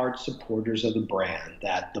diehard supporters of the brand,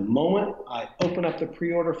 that the moment I open up the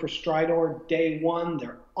pre-order for Stridor, day one,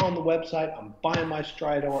 they're on the website, I'm buying my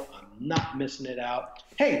Stridor, I'm not missing it out.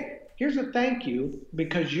 Hey, here's a thank you,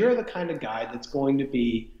 because you're the kind of guy that's going to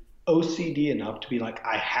be OCD enough to be like,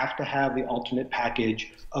 I have to have the alternate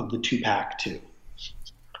package of the 2-pack too.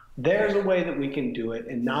 There's a way that we can do it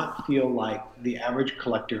and not feel like the average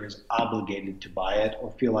collector is obligated to buy it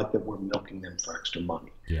or feel like that we're milking them for extra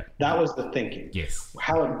money. Yeah. That was the thinking. Yes.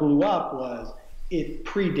 How it blew up was it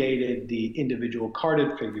predated the individual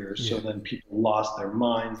carded figures, so then people lost their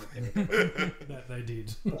minds that they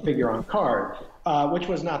did. Figure on card, which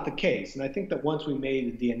was not the case. And I think that once we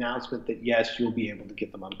made the announcement that yes, you'll be able to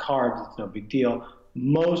get them on cards, it's no big deal,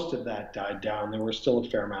 most of that died down. There were still a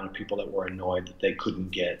fair amount of people that were annoyed that they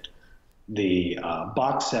couldn't get the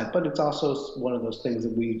box set, but it's also one of those things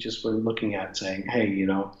that we just were looking at saying, hey, you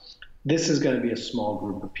know, this is going to be a small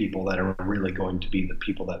group of people that are really going to be the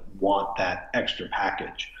people that want that extra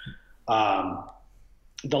package.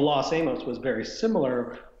 The Los Amos was very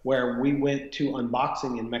similar, where we went to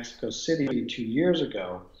unboxing in Mexico City 2 years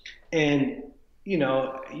ago, and you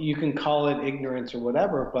know, you can call it ignorance or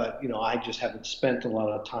whatever, but, you know, I just haven't spent a lot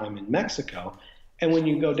of time in Mexico. And when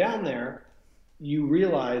you go down there, you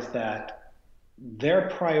realize that their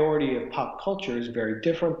priority of pop culture is very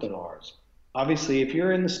different than ours. Obviously, if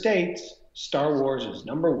you're in the States, Star Wars is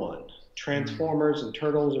number one. Transformers and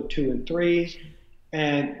Turtles are 2 and 3.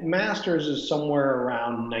 And Masters is somewhere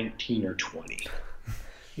around 19 or 20,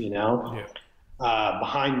 you know? Yeah.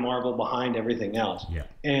 Behind Marvel, behind everything else. Yeah.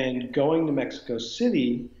 And going to Mexico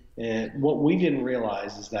City, what we didn't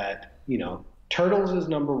realize is that, you know, Turtles is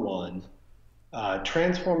number one,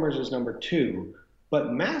 Transformers is number 2,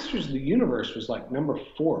 but Masters of the Universe was like number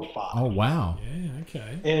 4 or 5. Oh, wow. Yeah,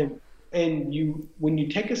 okay. And you, when you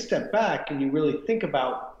take a step back and you really think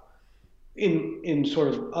about in sort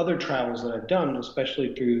of other travels that I've done,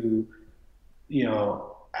 especially through, you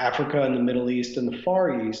know, Africa and the Middle East and the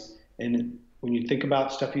Far East, and when you think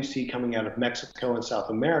about stuff you see coming out of Mexico and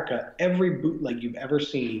South America, every bootleg you've ever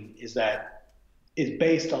seen is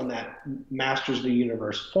based on that Masters of the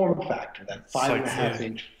Universe form factor, that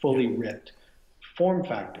 5.5-inch fully ripped form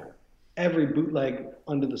factor. Every bootleg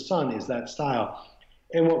under the sun is that style.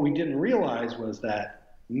 And what we didn't realize was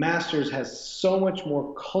that Masters has so much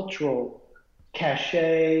more cultural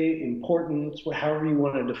cachet, importance, however you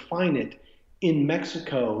want to define it, in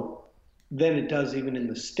Mexico than it does even in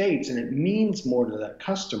the States, and it means more to that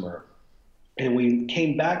customer. And we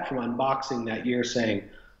came back from unboxing that year saying,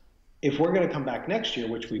 if we're going to come back next year,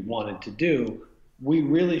 which we wanted to do, we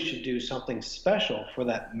really should do something special for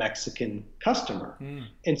that Mexican customer.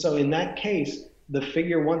 And so in that case, the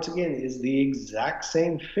figure, once again, is the exact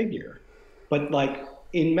same figure, but like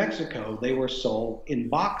in Mexico, they were sold in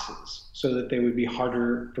boxes so that they would be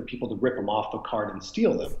harder for people to rip them off the cart and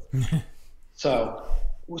steal them.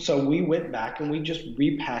 So we went back and we just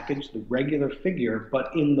repackaged the regular figure,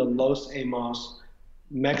 but in the Los Amos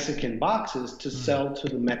Mexican boxes to sell to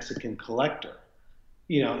the Mexican collector.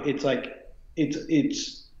 You know, it's like,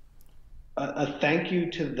 it's a thank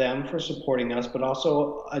you to them for supporting us, but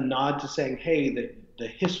also a nod to saying, hey, the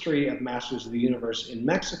history of Masters of the Universe in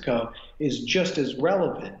Mexico is just as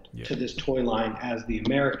relevant to this toy line as the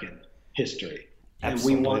American history.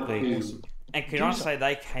 Absolutely. And we want to... And can I say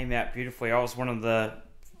they came out beautifully? I was one of the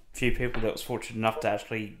few people that was fortunate enough to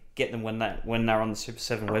actually get them when they were on the Super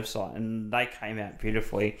 7 website, and they came out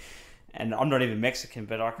beautifully. And I'm not even Mexican,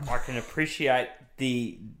 but I can appreciate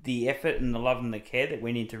the effort and the love and the care that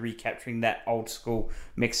went into recapturing that old school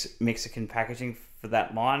Mexican packaging for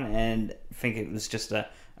that line, and I think it was just a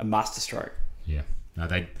masterstroke. Yeah. No,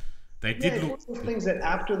 they did it's look... one of those things that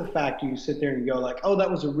after the fact you sit there and you go like, oh, that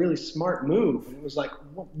was a really smart move. And it was like,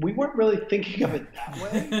 we weren't really thinking of it that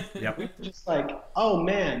way. Yep. We were just like, oh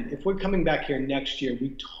man, if we're coming back here next year,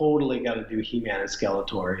 we totally got to do He-Man and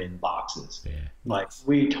Skeletor in boxes. Yeah. Like,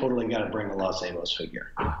 we totally got to bring a Los Amos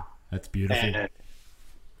figure. That's beautiful. And,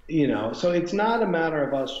 you know, so it's not a matter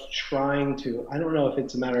of us trying to, I don't know if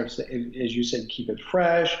it's a matter of, as you said, keep it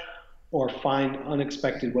fresh or find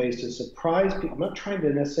unexpected ways to surprise people. I'm not trying to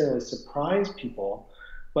necessarily surprise people,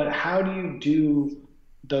 but how do you do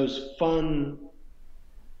those fun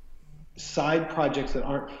side projects that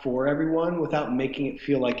aren't for everyone without making it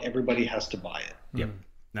feel like everybody has to buy it? Yep.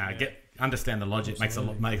 No, understand the logic. Makes a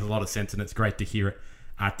lot of sense, and it's great to hear it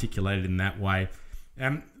articulated in that way.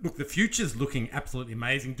 Look, the future's looking absolutely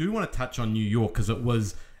amazing. Do want to touch on New York because it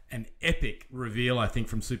was an epic reveal, I think,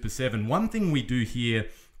 from Super 7. One thing we do here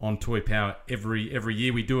on Toy Power every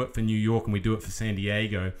year, we do it for New York and we do it for San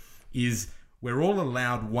Diego, is we're all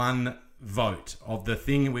allowed one vote of the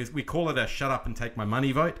thing. We call it a shut up and take my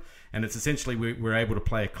money vote, and it's essentially we're able to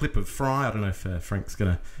play a clip of Fry. I don't know if Frank's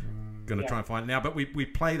gonna try and find it now, but we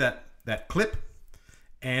play that clip,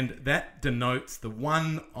 and that denotes the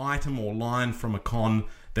one item or line from a con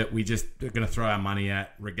that we just are going to throw our money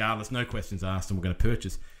at regardless, no questions asked, and we're going to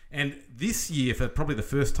purchase. And this year, for probably the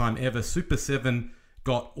first time ever, Super 7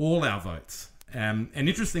 got all our votes. And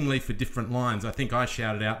interestingly, for different lines, I think I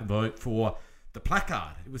shouted out the vote for the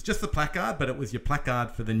placard. It was just the placard, but it was your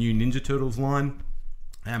placard for the new Ninja Turtles line.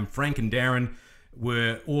 Frank and Darren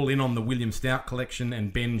were all in on the William Stout collection,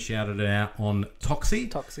 and Ben shouted it out on Toxie.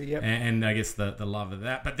 Toxie, yep. And I guess the love of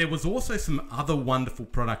that. But there was also some other wonderful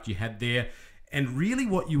product you had there. And really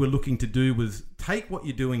what you were looking to do was take what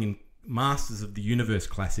you're doing in Masters of the Universe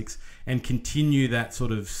Classics and continue that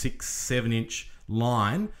sort of 6-7 inch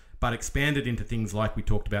line, but expand it into things like we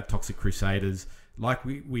talked about Toxic Crusaders, like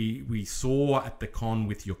we saw at the con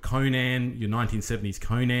with your Conan, your 1970s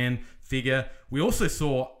Conan figure. We also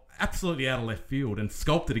saw absolutely out of left field and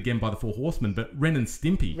sculpted again by the Four Horsemen, but Ren and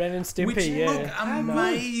Stimpy. Which look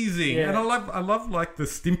amazing. Yeah. And I love like the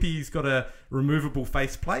Stimpy's got a removable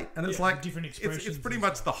face plate, and it's like different expressions It's pretty and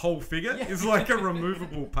much the whole figure is like a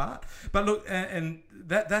removable part. But look, and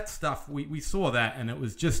that stuff we saw that, and it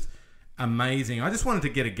was just amazing. I just wanted to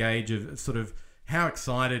get a gauge of sort of how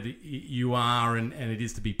excited you are and it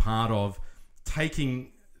is to be part of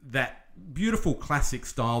taking that beautiful classic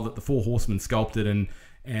style that the Four Horsemen sculpted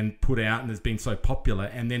and put out and has been so popular,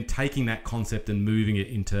 and then taking that concept and moving it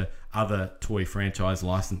into other toy franchise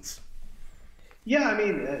license. Yeah, I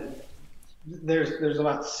mean, there's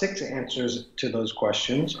about 6 answers to those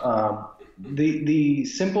questions. The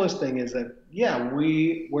simplest thing is that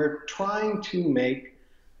we're trying to make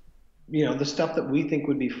the stuff that we think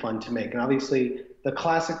would be fun to make, and obviously the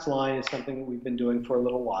classics line is something that we've been doing for a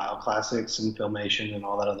little while, classics and Filmation and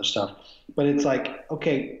all that other stuff. But it's like,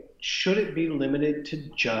 okay, should it be limited to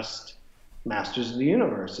just Masters of the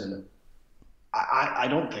Universe? And I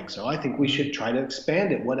don't think so. I think we should try to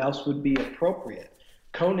expand it. What else would be appropriate?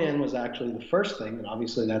 Conan was actually the first thing, and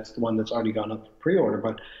obviously that's the one that's already gone up for pre-order,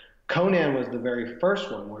 but Conan was the very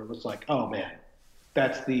first one where it was like, oh man,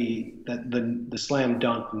 that's the slam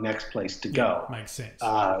dunk next place to go. Makes sense.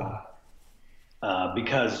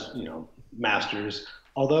 Because Masters,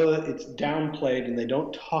 although it's downplayed and they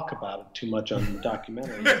don't talk about it too much on the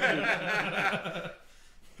documentary,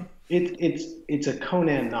 it's a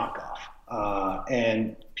Conan knockoff,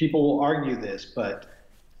 and people will argue this, but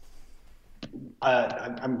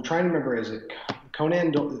I'm trying to remember, is it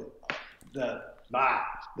Conan?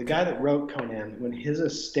 The guy that wrote Conan, when his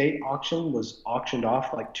estate auction was auctioned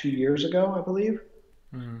off like 2 years ago, I believe,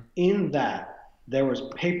 in that there was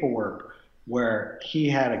paperwork where he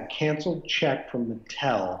had a canceled check from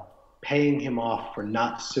Mattel paying him off for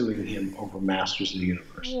not suing him over Masters of the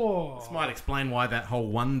Universe. Whoa. This might explain why that whole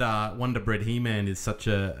Wonder Bread He-Man is such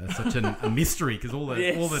a mystery, because all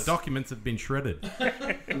the documents have been shredded.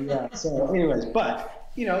 Yeah. So, anyways, but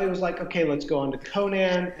it was like, okay, let's go on to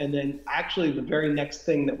Conan, and then actually the very next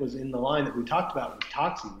thing that was in the line that we talked about was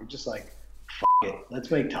Toxie. We're just like, it, let's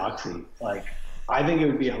make Toxie. Like, I think it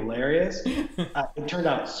would be hilarious. It turned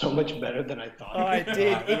out so much better than I thought. Oh, it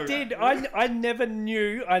did. It did. I never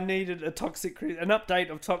knew I needed an update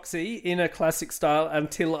of Toxie in a classic style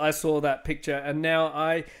until I saw that picture, and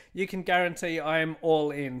now you can guarantee I am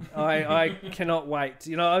all in. I cannot wait.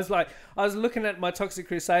 I was looking at my Toxic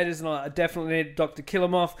Crusaders, and I definitely need Dr.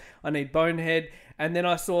 Killamov. I need Bonehead. And then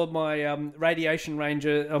I saw my Radiation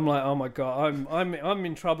Ranger. I'm like, oh my god, I'm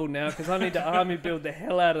in trouble now because I need to army build the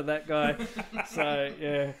hell out of that guy. So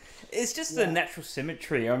yeah, it's just the natural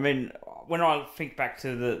symmetry. I mean, when I think back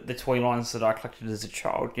to the toy lines that I collected as a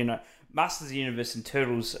child, Masters of the Universe and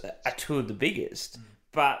Turtles are two of the biggest.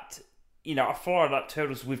 But I followed up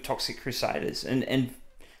Turtles with Toxic Crusaders, and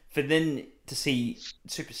for then to see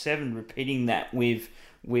Super 7 repeating that with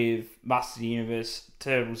Masters of the Universe,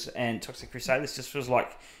 Turtles, and Toxic Crusaders just feels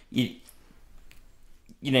like you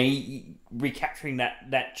recapturing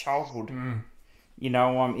that childhood. In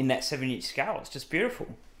that 7-inch scale. It's just beautiful.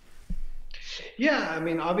 Yeah, I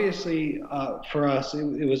mean, obviously, for us,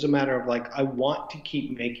 it was a matter of like, I want to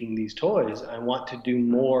keep making these toys. I want to do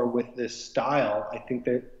more with this style. I think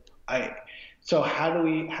that So how do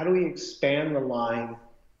we expand the line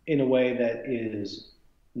in a way that is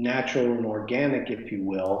natural and organic, if you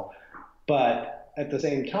will, but at the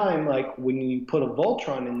same time, like when you put a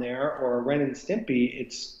Voltron in there or a Ren and Stimpy,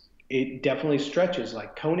 it definitely stretches.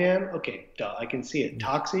 Like Conan, okay, duh, I can see it.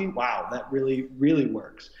 Toxie, wow, that really, really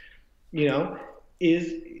works.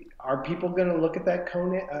 Are people going to look at that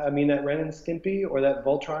that Ren and Stimpy or that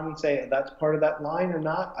Voltron and say that's part of that line or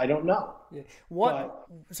not? I don't know. Yeah.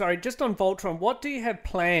 Sorry, just on Voltron, what do you have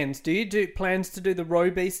plans? Do you do plans to do the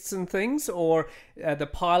Robeasts and things, or the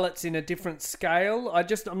pilots in a different scale?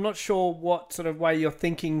 I'm not sure what sort of way you're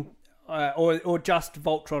thinking, or just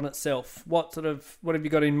Voltron itself. What have you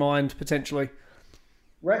got in mind potentially?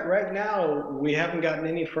 Right now, we haven't gotten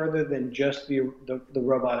any further than just the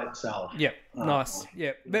robot itself. Yep, nice.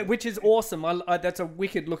 Yeah, which is awesome. That's a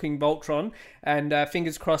wicked looking Voltron, and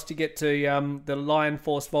fingers crossed you get to the Lion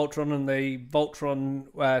Force Voltron and the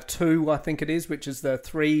Voltron 2, I think it is, which is the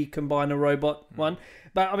 3 combiner robot one.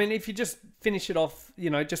 But I mean, if you just finish it off,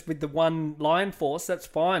 just with the one Lion Force, that's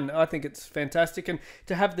fine. I think it's fantastic, and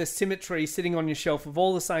to have the symmetry sitting on your shelf of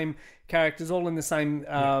all the same characters, all in the same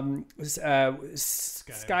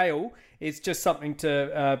scale, it's just something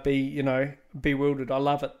to be bewildered. I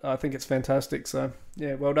love it. I think it's fantastic. So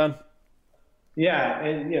yeah, well done. Yeah,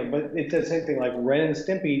 and but it's the same thing. Like Ren and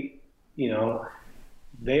Stimpy,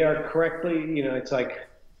 they are correctly. It's like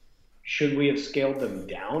should we have scaled them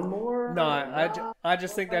down more? No, I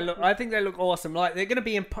just think they look. I think they look awesome. Like they're going to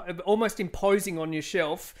be almost imposing on your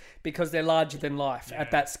shelf because they're larger than life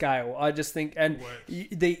at that scale. I just think, and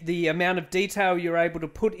the amount of detail you're able to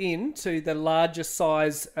put into the larger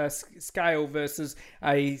size scale versus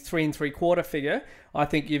a 3 3/4 figure, I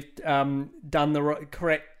think you've done the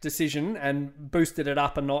correct decision and boosted it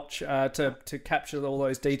up a notch to capture all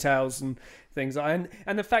those details and things. And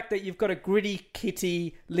the fact that you've got a Gritty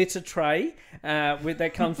Kitty litter tray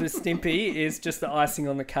that comes with Stimpy is just the icing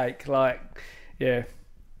on the cake. Like, yeah.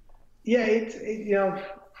 Yeah,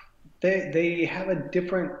 they have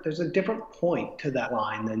there's a different point to that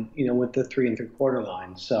line than, with the 3 3/4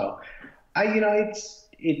 line. So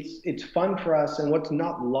it's fun for us. And what's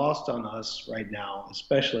not lost on us right now,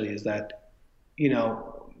 especially, is that,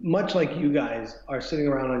 much like you guys are sitting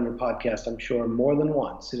around on your podcast, I'm sure more than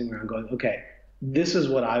once, sitting around going, okay, this is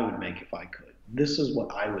what I would make if I could. This is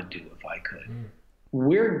what I would do if I could.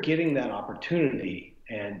 We're getting that opportunity,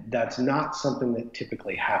 and that's not something that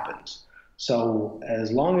typically happens. So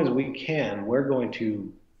as long as we can, we're going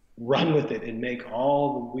to run with it and make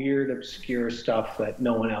all the weird, obscure stuff that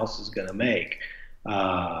no one else is going to make.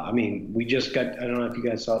 We just got, I don't know if you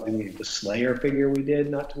guys saw the Slayer figure we did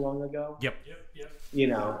not too long ago. Yep.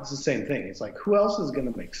 It's the same thing. It's like, who else is going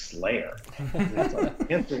to make Slayer? It's like,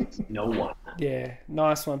 the answer is no one. Yeah,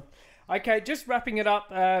 nice one. Okay, just wrapping it up,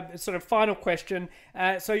 sort of final question.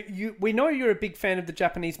 We know you're a big fan of the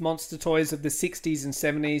Japanese monster toys of the 60s and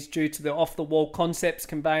 70s due to the off-the-wall concepts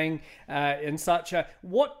conveying and such.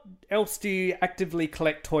 What else do you actively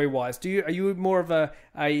collect toy-wise? Are you more of a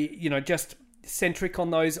just centric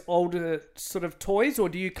on those older sort of toys, or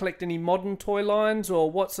do you collect any modern toy lines,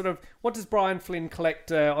 or what does Brian Flynn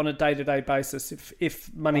collect on a day-to-day basis,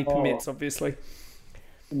 if money permits, obviously?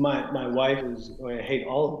 My wife is going to hate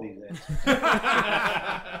all of these answers.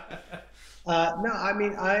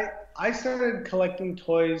 I started collecting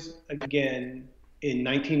toys again in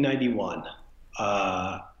 1991,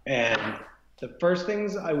 and the first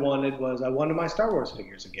things I wanted my Star Wars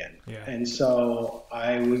figures again. Yeah. And so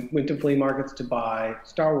I went to flea markets to buy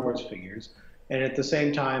Star Wars figures. And at the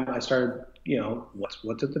same time, I started,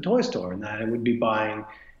 what's at the toy store? And I would be buying,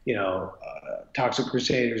 Toxic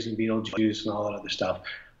Crusaders and Beetlejuice and all that other stuff.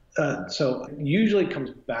 So it usually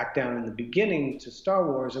comes back down in the beginning to Star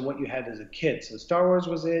Wars and what you had as a kid. So Star Wars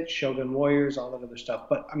was it, Shogun Warriors, all that other stuff.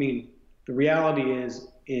 But, the reality is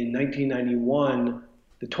in 1991,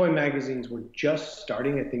 the toy magazines were just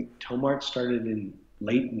starting. I think Tomart started in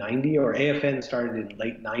late 90 or AFN started in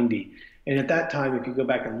late 90. And at that time, if you go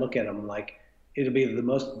back and look at them, like, it'll be the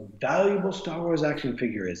most valuable Star Wars action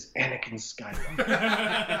figure is Anakin Skywalker.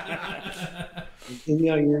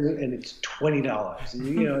 and it's $20.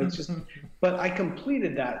 And, it's just, but I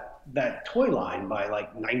completed that toy line by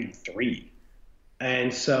like 93.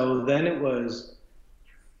 And so then it was,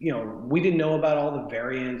 we didn't know about all the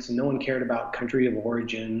variants, and no one cared about country of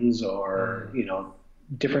origins or,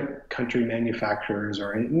 different country manufacturers,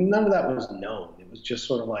 or none of that was known. It was just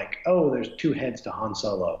sort of like, oh, there's 2 heads to Han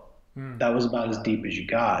Solo. That was about as deep as you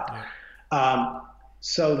got. Yeah.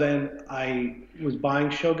 So then I was buying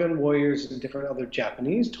Shogun Warriors and different other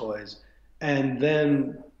Japanese toys. And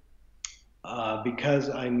then because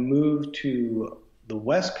I moved to the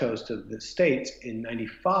West Coast of the States in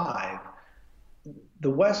 95, the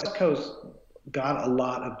West Coast got a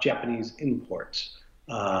lot of Japanese imports.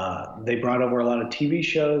 They brought over a lot of TV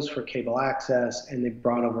shows for cable access, and they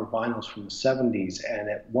brought over vinyls from the 70s. And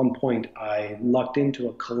at one point, I lucked into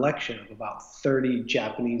a collection of about 30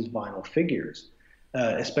 Japanese vinyl figures,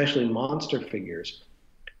 especially monster figures.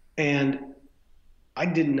 And I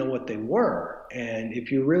didn't know what they were. And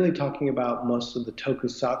if you're really talking about most of the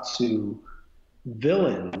tokusatsu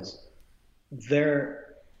villains,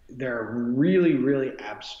 they're really, really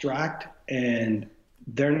abstract, and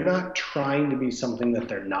they're not trying to be something that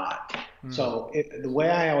they're not. So the way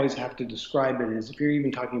I always have to describe it is, if you're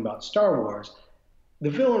even talking about Star Wars, the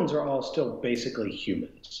villains are all still basically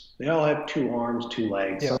humans. They all have 2 arms, 2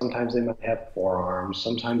 legs. Yeah. Sometimes they might have 4 arms.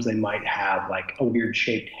 Sometimes they might have like a weird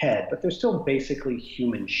shaped head, but they're still basically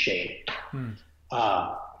human shaped. And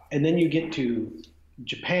then you get to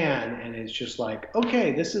Japan, and it's just like,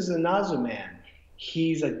 okay, this is a Nazuman.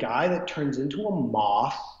 He's a guy that turns into a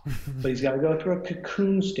moth, but he's got to go through a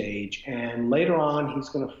cocoon stage, and later on he's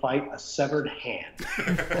going to fight a severed hand.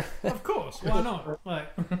 Of course, why not?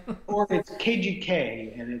 Or it's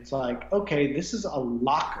KGK, and it's like, okay, this is a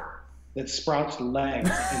locker that sprouts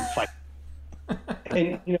legs and fights.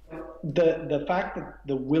 And the fact that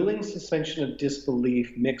the willing suspension of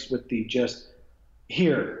disbelief mixed with the just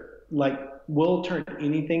here, like, but we'll turn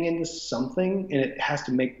anything into something, and it has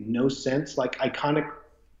to make no sense. Like iconic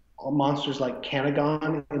monsters like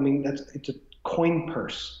Canagon, I mean, it's a coin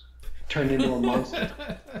purse turned into a monster.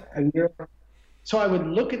 So I would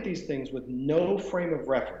look at these things with no frame of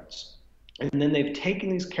reference, and then they've taken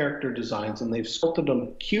these character designs and they've sculpted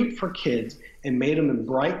them cute for kids and made them in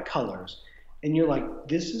bright colors. And you're like,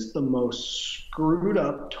 this is the most screwed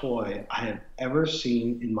up toy I have ever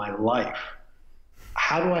seen in my life.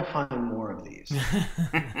 How do I find more of these?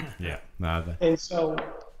 Yeah. And so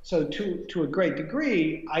to a great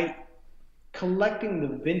degree, collecting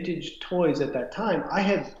the vintage toys at that time, I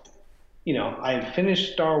had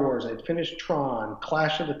finished Star Wars, I'd finished Tron,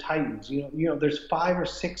 Clash of the Titans. There's 5 or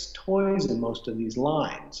 6 toys in most of these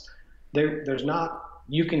lines. There's not.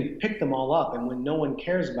 You can pick them all up, and when no one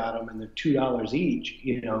cares about them and they're $2 each,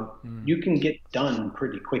 you can get done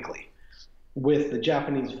pretty quickly. With the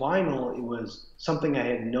Japanese vinyl, it was something I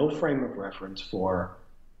had no frame of reference for.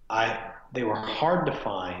 They were hard to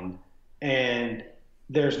find, and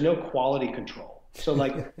there's no quality control. So,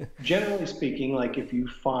 like, generally speaking, like if you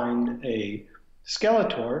find a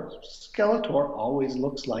Skeletor always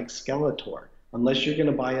looks like Skeletor. Unless you're going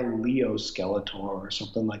to buy a Leo Skeletor or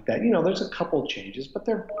something like that. There's a couple changes, but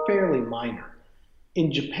they're fairly minor. In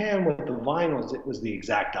Japan, with the vinyls, it was the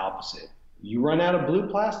exact opposite. You run out of blue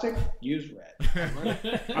plastic, use red.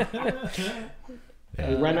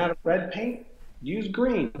 You run out of red paint, use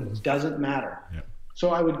green. It doesn't matter. Yep.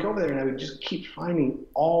 So I would go over there and I would just keep finding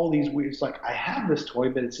all these weird, it's like I have this toy,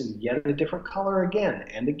 but it's in yet a different color again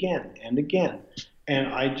and again and again. And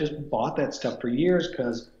I just bought that stuff for years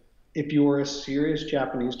because if you were a serious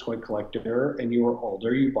Japanese toy collector and you were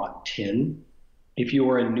older, you bought tin. If you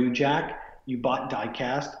were a new jack, you bought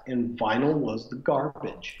die-cast, and vinyl was the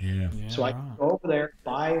garbage. Yeah. So I could go over there,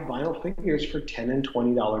 buy vinyl figures for $10 and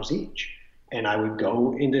 $20 each. And I would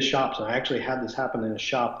go into shops, and I actually had this happen in a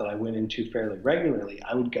shop that I went into fairly regularly.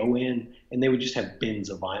 I would go in, and they would just have bins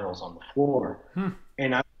of vinyls on the floor.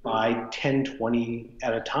 And I would buy 10, 20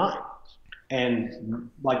 at a time. And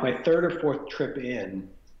like my 3rd or 4th trip in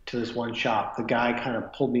to this one shop, the guy kind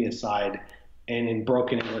of pulled me aside and in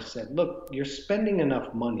broken English said, "Look, you're spending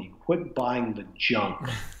enough money. Quit buying the junk.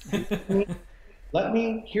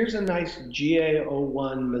 Here's a nice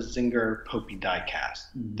GA01 Mazinger Popey die-cast.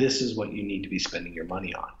 This is what you need to be spending your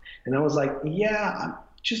money on." And I was like, yeah, I'm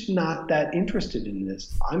just not that interested in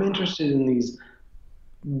this. I'm interested in these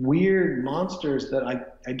weird monsters that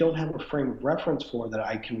I don't have a frame of reference for that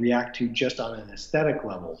I can react to just on an aesthetic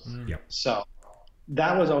level. Yep. So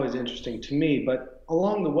that was always interesting to me. But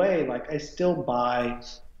along the way, like I still buy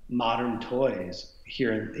modern toys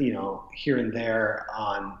here and there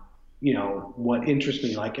on, what interests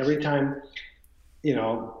me. Like every time,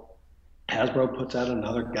 Hasbro puts out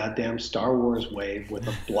another goddamn Star Wars wave with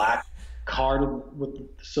a black card with the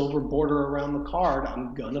silver border around the card,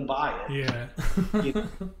 I'm gonna buy it. Yeah.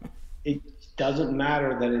 It doesn't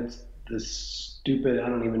matter that it's this stupid, I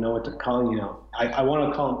don't even know what to call it, I want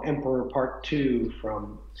to call him Emperor Part 2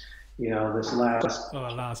 from, this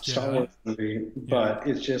last Star Wars movie, but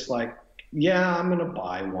it's just like, yeah, I'm going to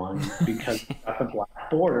buy one because it's got the black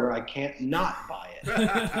border. I can't not buy it.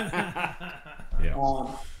 Yeah.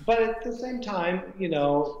 But at the same time,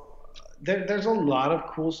 there's a lot of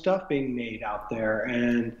cool stuff being made out there,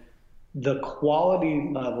 and the quality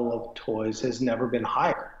level of toys has never been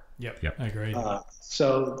higher. Yep. I agree.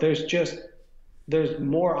 So there's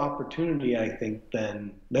more opportunity, I think,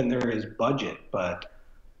 than there is budget. But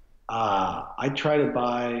I try to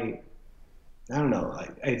buy, I don't know,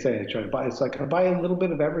 I try to buy, it's like I buy a little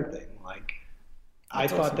bit of everything. Like I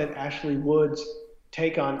thought that Ashley Wood's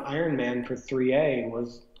take on Iron Man for 3A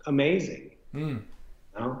was amazing.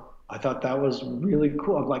 I thought that was really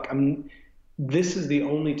cool. I'm like, this is the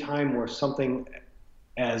only time where something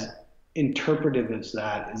as interpretive as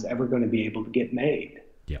that is ever going to be able to get made.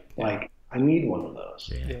 Yep. Like, I need one of those.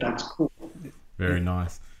 Yeah. That's cool. Very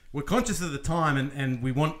nice. We're conscious of the time, and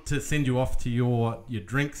we want to send you off to your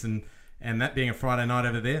drinks, and that being a Friday night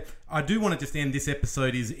over there. I do want to just end, this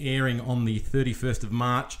episode is airing on the 31st of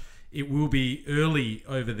March. It will be early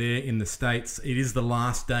over there in the States. It is the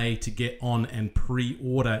last day to get on and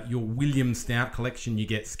pre-order your William Stout collection. You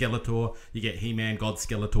get Skeletor, you get He-Man, God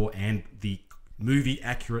Skeletor, and the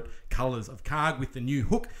movie-accurate colours of Karg with the new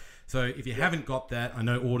hook. So if you haven't got that, I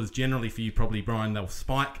know orders generally for you probably, Brian, they'll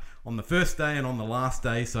spike on the first day and on the last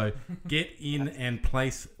day. So get in and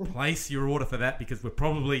place your order for that, because we're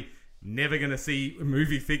probably never going to see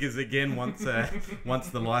movie figures again once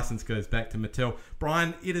the license goes back to Mattel.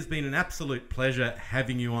 Brian, it has been an absolute pleasure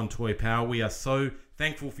having you on Toy Power. We are so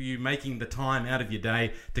thankful for you making the time out of your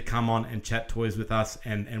day to come on and chat toys with us,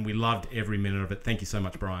 and we loved every minute of it. Thank you so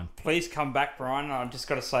much, Brian. Please come back, Brian. I've just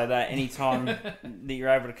got to say that anytime that you're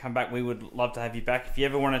able to come back, we would love to have you back. If you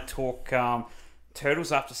ever want to talk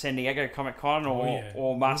Turtles after San Diego Comic-Con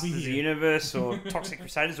or Masters of the Universe or Toxic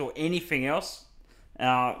Crusaders or anything else,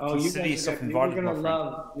 consider yourself invited.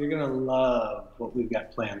 You're gonna love what we've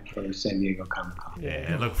got planned for San Diego Comic-Con.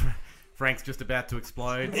 Yeah, look, Frank's just about to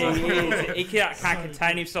explode. He can't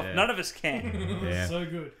contain himself. Yeah. None of us can. Yeah. So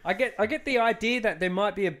good. I get the idea that there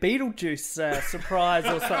might be a Beetlejuice surprise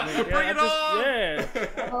or something. Bring it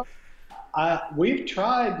on! Yeah. We've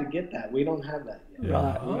tried to get that. We don't have that yet.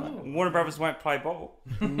 Right. Warner Brothers won't play ball.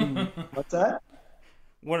 What's that?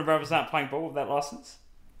 Warner Brothers aren't playing ball with that license.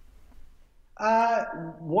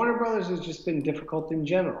 Warner Brothers has just been difficult in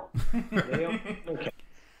general. Okay.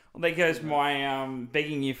 Well, there goes my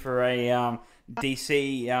begging you for a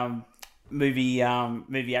DC movie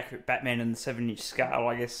accurate Batman in the 7-inch scale.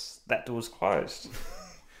 I guess that door's closed.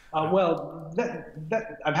 Well,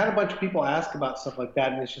 I've had a bunch of people ask about stuff like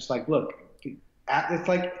that, and it's just like, look, it's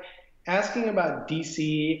like asking about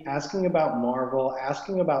DC, asking about Marvel,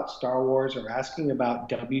 asking about Star Wars, or asking about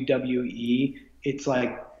WWE. It's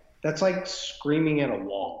like, that's like screaming at a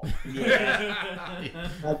wall.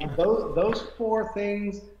 Like those four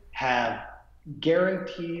things have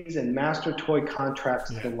guarantees and master toy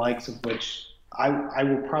contracts, the likes of which I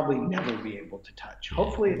will probably never be able to touch.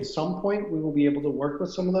 Hopefully at some point we will be able to work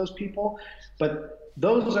with some of those people, but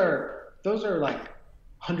those are like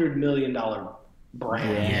 $100 million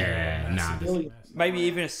brands. Yeah, nah. Maybe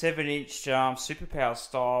even a 7-inch Superpower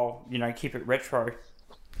style, keep it retro.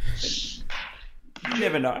 You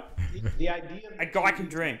never know. The idea A guy can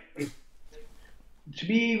dream. to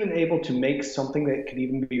be even able to make something that could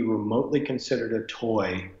even be remotely considered a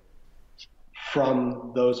toy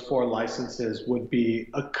from those four licenses would be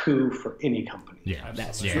a coup for any company. Yeah,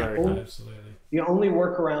 That's yeah. true. Absolutely. The only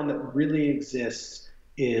workaround that really exists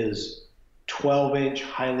is 12-inch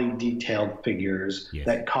highly detailed figures Yes.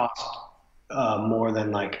 that cost more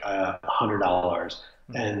than like $100.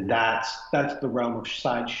 And that's the realm of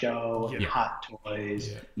Sideshow and Yeah. Hot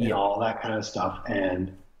Toys Yeah. and all that kind of stuff.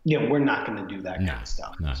 And we're not going to do that kind No, of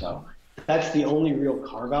stuff. no. So that's the only real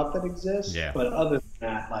carve out that exists. Yeah. But other than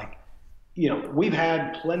that, like, we've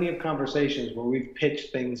had plenty of conversations where we've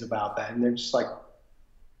pitched things about that, and they're just like,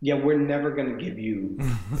 yeah, we're never going to give you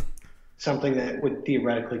something that would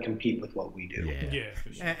theoretically compete with what we do. Yeah,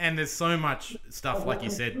 for sure. And there's so much stuff, like you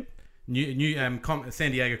said. New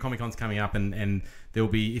San Diego Comic-Con's coming up, and there'll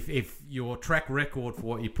be, if your track record for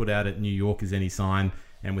what you put out at New York is any sign,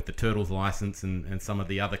 and with the Turtles license and some of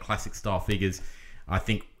the other classic style figures, I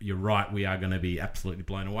think you're right. We are going to be absolutely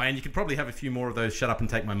blown away, and you could probably have a few more of those "Shut Up and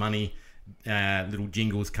Take My Money" little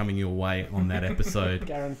jingles coming your way on that episode.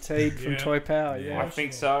 Guaranteed from Yeah. Toy Power. Yeah. Yeah. I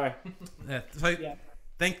think so. So,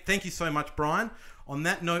 thank you so much, Brian. On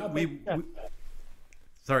that note,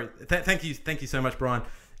 thank you so much, Brian.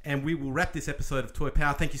 And we will wrap this episode of Toy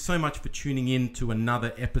Power. Thank you so much for tuning in to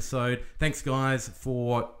another episode. Thanks, guys,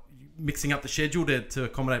 for mixing up the schedule to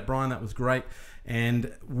accommodate Brian. That was great.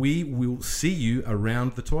 And we will see you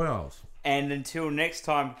around the toy aisles. And until next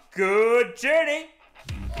time, good journey.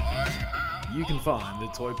 You can find the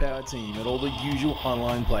Toy Power team at all the usual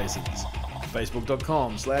online places.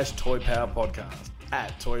 Facebook.com/Toy Power Podcast,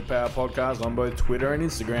 at Toy Power Podcast on both Twitter and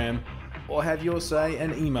Instagram, or have your say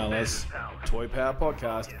and email us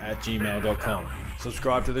toypowerpodcast@gmail.com.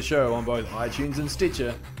 Subscribe to the show on both iTunes and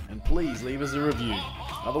Stitcher, and please leave us a review.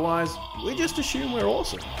 Otherwise, we just assume we're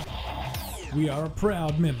awesome. We are a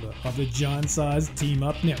proud member of the Giant Size Team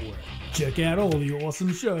Up Network. Check out all the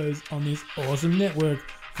awesome shows on this awesome network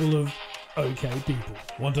full of okay people.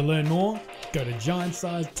 Want to learn more? Go to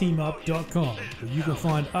giantsizeteamup.com, where you can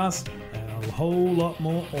find us and a whole lot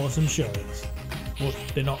more awesome shows. Well,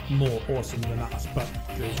 they're not more awesome than us, but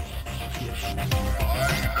yeah.